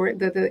the story,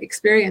 the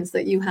experience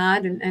that you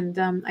had. And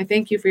I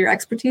thank you for your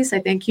expertise. I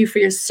thank you for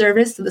your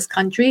service to this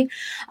country,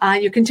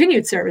 your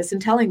continued service in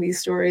telling these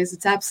stories.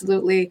 It's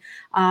absolutely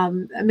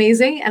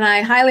amazing. And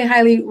I highly,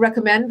 highly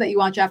recommend that you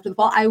watch After the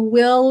Fall. I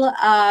will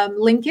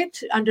link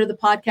it under the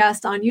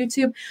podcast on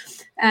YouTube.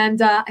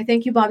 And I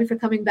thank you, Bobby, for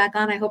coming back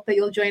on. I hope that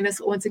you'll join us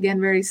once again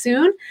very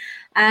soon.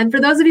 And for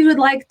those of you who would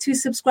like to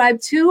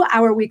subscribe to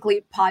our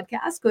weekly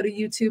podcast, go to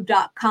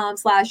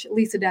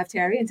youtube.com/Lisa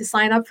Daftari. And to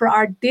sign up for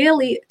our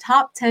daily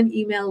top 10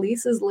 email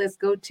Lisa's list,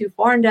 go to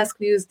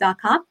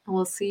foreigndesknews.com. And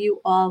we'll see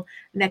you all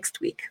next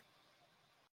week.